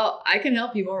 Well, I can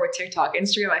help you more with TikTok.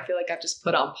 Instagram, I feel like I've just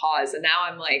put on pause. And now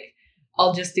I'm like,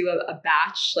 I'll just do a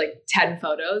batch, like 10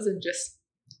 photos and just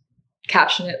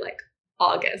caption it like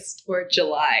August or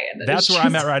July. And then that's where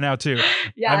I'm at right now too.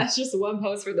 Yeah, it's just one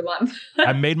post for the month.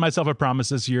 I made myself a promise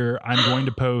this year. I'm going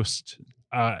to post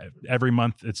every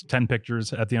month. It's 10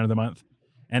 pictures at the end of the month.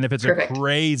 And if it's a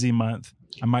crazy month,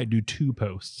 I might do 2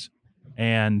 posts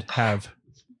and have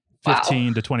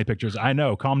 15 to 20 pictures. I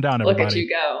know. Calm down, everybody. Look at you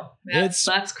go.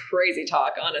 That's crazy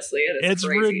talk. Honestly, it's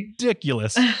crazy.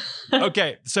 Ridiculous.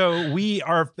 Okay, so we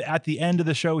are at the end of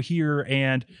the show here,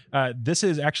 and this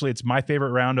is actually it's my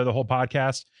favorite round of the whole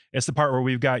podcast. It's the part where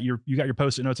you got your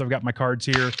Post-it notes. I've got my cards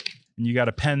here, and you got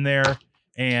a pen there,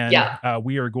 and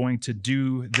we are going to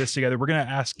do this together. We're going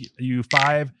to ask you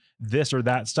 5 this or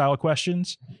that style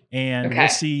questions, and we'll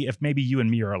see if maybe you and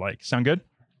me are alike. Sound good?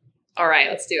 All right,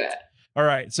 let's do it. All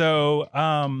right. So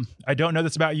I don't know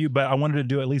this about you, but I wanted to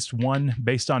do at least one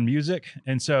based on music.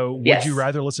 And so would you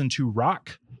rather listen to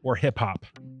rock or hip hop?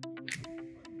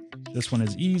 This one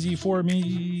is easy for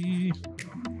me.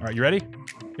 All right. You ready?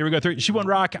 Here we go. 3. She went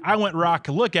rock. I went rock.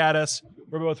 Look at us.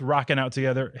 We're both rocking out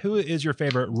together. Who is your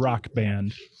favorite rock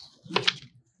band?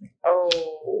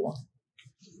 Oh,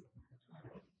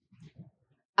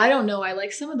 I don't know. I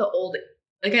like some of the old,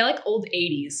 like I like old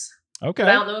 80s. Okay. But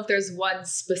I don't know if there's one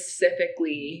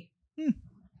specifically.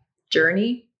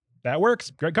 Journey. That works.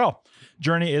 Great call.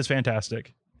 Journey is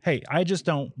fantastic. Hey, I just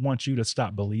don't want you to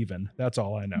stop believing. That's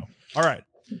all I know. All right.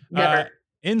 Never.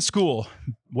 In school,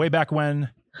 way back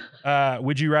when,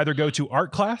 would you rather go to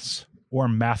art class or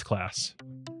math class?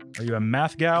 Are you a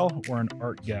math gal or an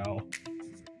art gal?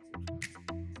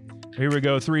 Here we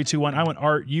go. 3, 2, 1. I went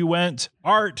art. You went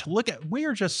art. We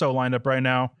are just so lined up right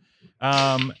now.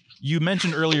 You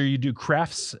mentioned earlier you do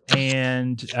crafts,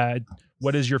 and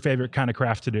what is your favorite kind of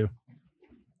craft to do?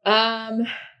 I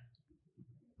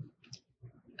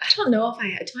don't know if do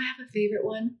I have a favorite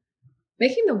one?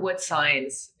 Making the wood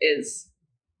signs is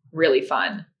really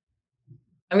fun.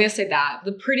 I'm going to say that.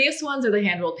 The prettiest ones are the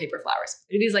hand rolled paper flowers.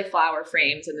 They're these like flower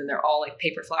frames, and then they're all like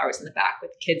paper flowers in the back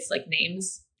with kids' like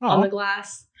names on the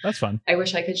glass. That's fun. I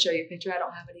wish I could show you a picture. I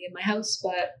don't have any in my house,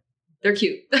 but they're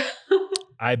cute.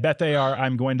 I bet they are.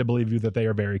 I'm going to believe you that they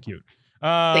are very cute.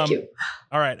 Thank you.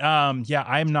 All right. Yeah,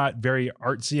 I'm not very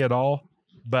artsy at all,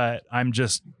 but I'm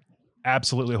just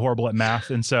absolutely horrible at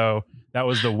math. And so that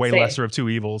was the way lesser of 2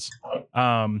 evils.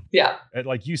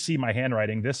 Like you see my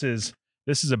handwriting. This is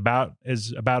about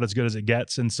as good as it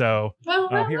gets. And so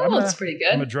here, that's pretty good.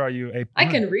 I'm going to draw you I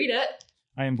can read it.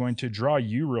 I am going to draw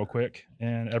you real quick,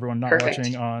 and everyone not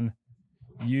watching on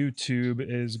YouTube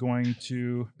is going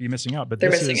to be missing out. But they're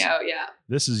missing out. Yeah.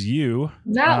 This is you.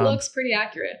 That looks pretty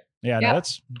accurate. Yeah. No,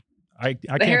 that's I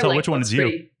can't tell which one is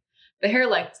you. The hair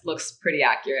length looks pretty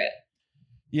accurate.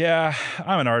 Yeah,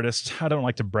 I'm an artist. I don't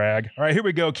like to brag. All right, here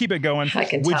we go. Keep it going.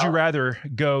 Would you rather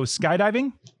go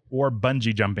skydiving or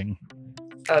bungee jumping?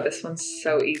 Oh, this one's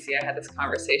so easy. I had this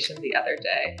conversation the other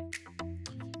day.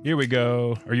 Here we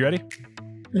go. Are you ready?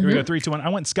 Mm-hmm. Here we go. 3, 2, 1. I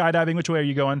went skydiving. Which way are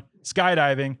you going?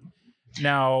 Skydiving.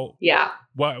 Now,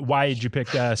 why did you pick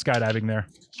skydiving there?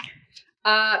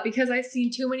 Because I've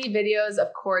seen too many videos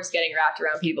of cords getting wrapped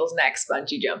around people's necks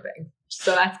bungee jumping.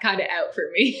 So that's kind of out for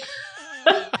me.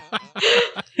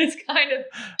 It's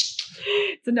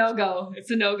a no-go.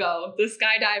 It's a no-go. The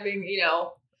skydiving,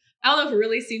 I don't know if it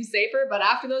really seems safer, but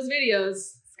after those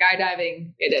videos,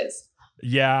 skydiving, it is.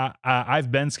 Yeah,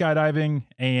 I've been skydiving,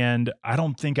 and I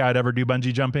don't think I'd ever do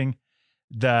bungee jumping.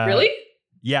 Really?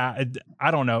 Yeah,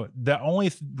 I don't know. The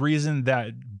only reason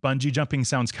that bungee jumping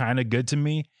sounds kind of good to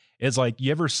me is like,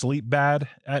 you ever sleep bad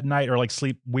at night or like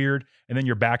sleep weird and then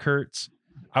your back hurts?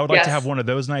 I would like to have Yes. one of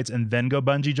those nights and then go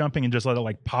bungee jumping and just let it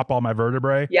like pop all my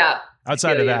vertebrae. Yeah.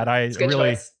 Outside of that, I It's a good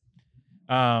really, choice.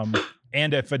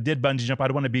 and if I did bungee jump,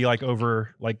 I'd want to be like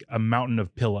over like a mountain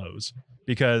of pillows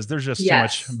because there's just too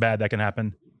much Yes. bad that can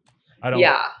happen. I don't,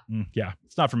 Yeah. yeah,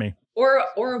 it's not for me. Or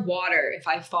water if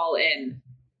I fall in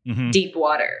Mhm. deep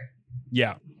water.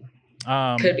 Yeah.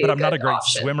 Could be But a I'm not a good great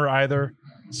option. swimmer either.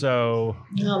 So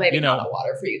No, maybe You know, not a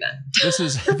water for you then.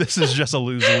 this is just a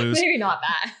lose-lose. Maybe not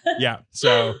that. Yeah.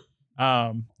 So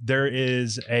there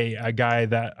is a guy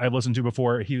that I've listened to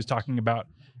before. He was talking about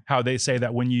how they say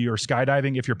that when you're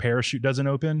skydiving, if your parachute doesn't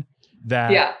open,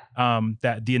 that Yeah.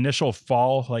 that the initial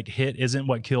fall like hit isn't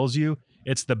what kills you.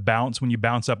 It's the bounce when you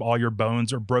bounce up, all your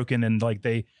bones are broken and like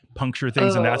they puncture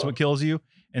things, and that's Oh. what kills you.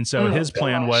 And so Oh, his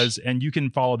plan gosh. was, and you can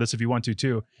follow this if you want to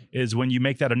too, is when you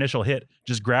make that initial hit,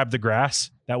 just grab the grass.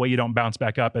 That way you don't bounce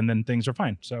back up, and then things are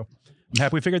fine. So I'm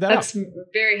happy we figured that That's out.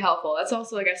 very helpful. That's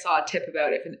also like I saw a tip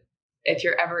about if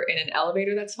you're ever in an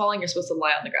elevator that's falling, you're supposed to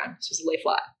lie on the ground. You're supposed to lay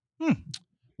flat.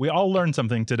 We all learned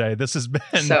something today. This has been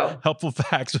So- helpful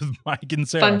facts with Mike and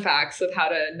Sarah. Fun facts of how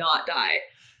to not die.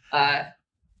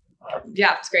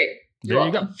 Yeah, it's great. You're There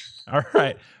you go. welcome. All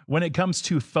right. When it comes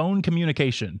to phone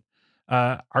communication,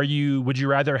 would you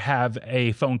rather have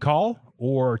a phone call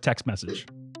or text message?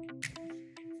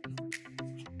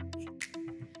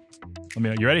 Let me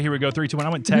know. You ready? Here we go. 3, 2, 1. I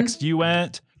went text. You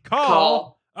went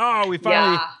call. Oh, we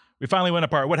finally went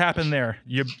apart. What happened there?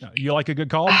 You like a good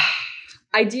call?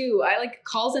 I do. I like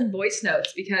calls and voice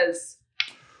notes because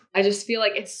I just feel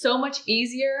like it's so much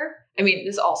easier. I mean,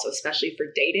 this also especially for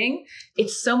dating.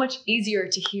 It's so much easier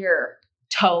to hear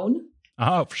tone,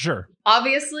 Oh, for sure.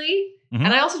 obviously. Mhm.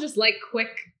 And I also just like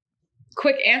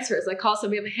quick answers. Like call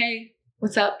somebody, like, hey,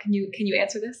 what's up? Can you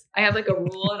answer this? I have like a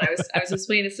rule, and I was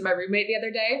explaining this to my roommate the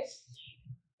other day.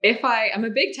 I'm a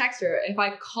big texter. If I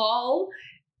call,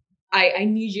 I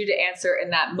need you to answer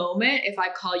in that moment. If I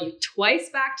call you twice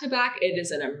back to back, it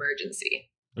is an emergency.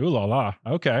 Ooh la la.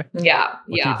 Okay. Yeah.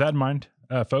 Well, Yeah. keep that in mind.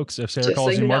 Folks, if Sarah Just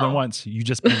calls so you you more than know. once, you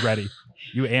just be ready.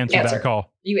 You answer Answer. that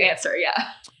call. You answer. Yeah.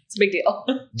 It's a big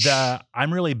deal.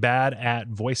 I'm really bad at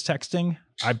voice texting.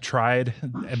 I've tried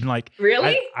and like,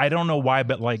 Really? I don't know why,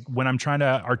 but like when I'm trying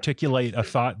to articulate a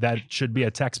thought that should be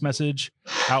a text message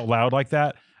out loud like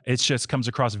that, it just comes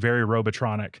across very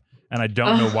robotronic, and I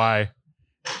don't know why.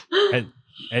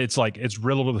 It's like it's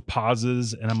riddled with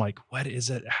pauses, and I'm like, what is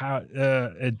it? How?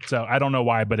 So I don't know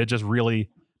why, but it just really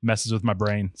messes with my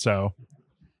brain. So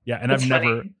yeah, and That's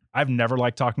funny. I've never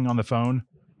liked talking on the phone.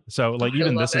 So like I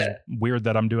even love this is it. weird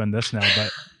that I'm doing this now,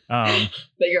 but That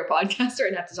you're a podcaster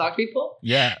and have to talk to people.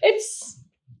 yeah,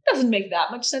 Doesn't make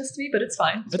that much sense to me, but it's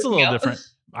fine. it's a little different.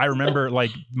 I remember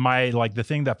like the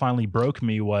thing that finally broke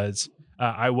me was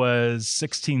I was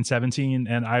 16, 17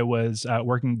 and I was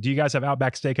working. Do you guys have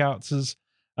Outback Steakhouses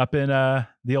up in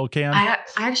the old can? I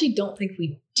actually don't think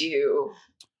we do.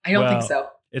 I don't think so.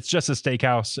 It's just a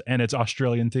steakhouse and it's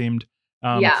Australian themed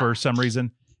Yeah. for some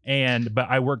reason. But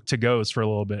I worked to goes for a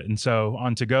little bit. And so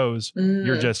on to goes,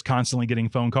 you're just constantly getting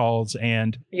phone calls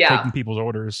and taking people's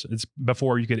orders. It's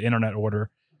before you could internet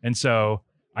order. And so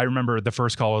I remember the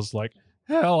first call was like,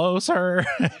 hello, sir.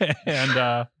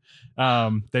 And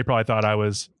they probably thought I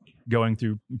was going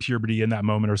through puberty in that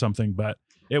moment or something, but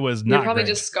it was not You're probably great.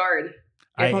 just scarred.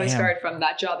 You're probably scarred from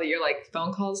that job that you're like,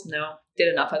 phone calls? No,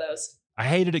 did enough of those. I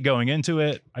hated it going into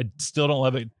it. I still don't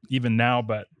love it even now,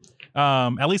 but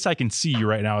at least I can see you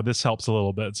right now. This helps a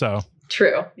little bit. So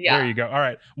True. Yeah. there you go. All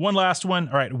right. One last one.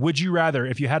 All right. Would you rather,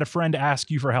 if you had a friend ask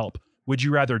you for help, would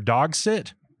you rather dog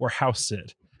sit or house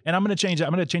sit? And I'm going to change it.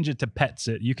 I'm going to change it to pet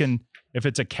sit. You can, if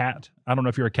it's a cat, I don't know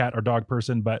if you're a cat or dog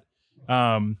person, but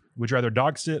would you rather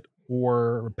dog sit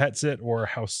or pet sit or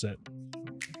house sit?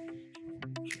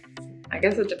 I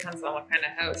guess it depends on what kind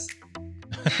of house.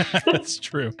 That's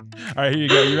true. All right, here you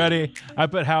go. You ready? I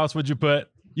put house. Would you put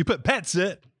pet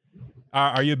sit?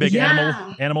 Are you a big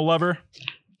animal lover?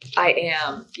 I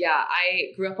am. Yeah.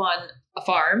 I grew up on a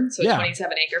farm, so a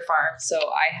 27-acre farm. So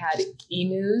I had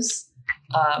emus,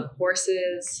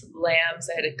 horses, lambs.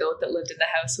 I had a goat that lived in the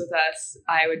house with us.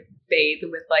 I would bathe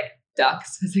with like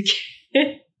ducks as a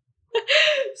kid.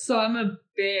 So I'm a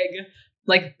big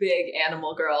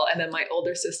animal girl. And then my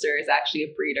older sister is actually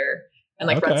a breeder and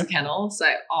runs a kennel. So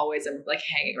I always am like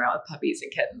hanging around with puppies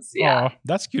and kittens. Yeah. Oh,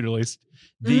 that's cute at least.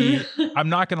 I'm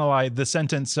not going to lie. The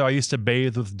sentence, so I used to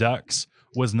bathe with ducks,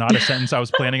 was not a sentence I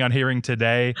was planning on hearing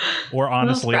today or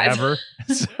honestly ever.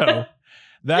 So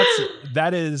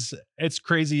it's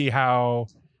crazy how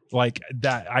like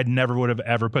that I never would have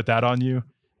ever put that on you.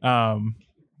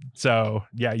 So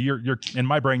yeah, you're in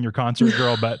my brain, you're concert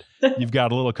girl, but you've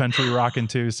got a little country rocking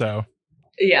too. So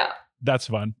yeah, that's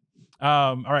fun.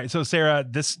 All right. So Sarah,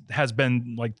 this has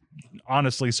been like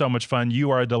honestly so much fun.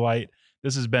 You are a delight.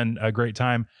 This has been a great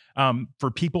time. For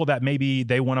people that maybe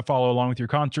they want to follow along with your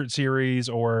concert series,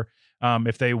 or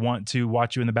if they want to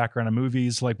watch you in the background of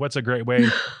movies, like what's a great way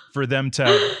for them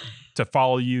to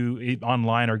follow you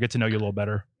online or get to know you a little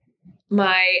better?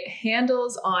 My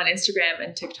handles on Instagram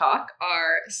and TikTok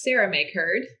are Sarah May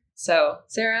Curd. So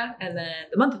Sarah, and then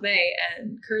the month of May,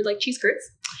 and curd like cheese curds.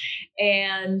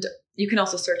 And you can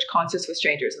also search Concerts with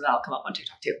Strangers, and that'll come up on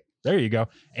TikTok too. There you go.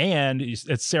 And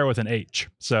it's Sarah with an H.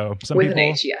 So some with people, an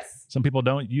H, yes. Some people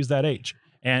don't use that H.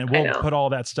 And we'll put all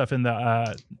that stuff in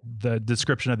the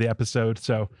description of the episode.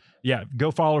 So yeah, go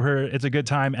follow her. It's a good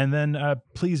time. And then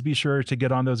please be sure to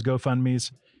get on those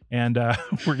GoFundMes, and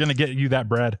we're going to get you that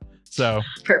bread. So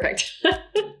perfect.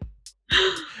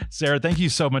 Sarah, thank you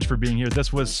so much for being here.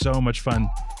 This was so much fun.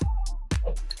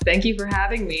 Thank you for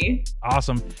having me.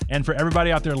 Awesome. And for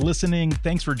everybody out there listening,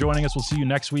 thanks for joining us. We'll see you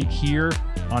next week here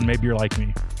on Maybe You're Like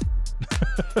Me.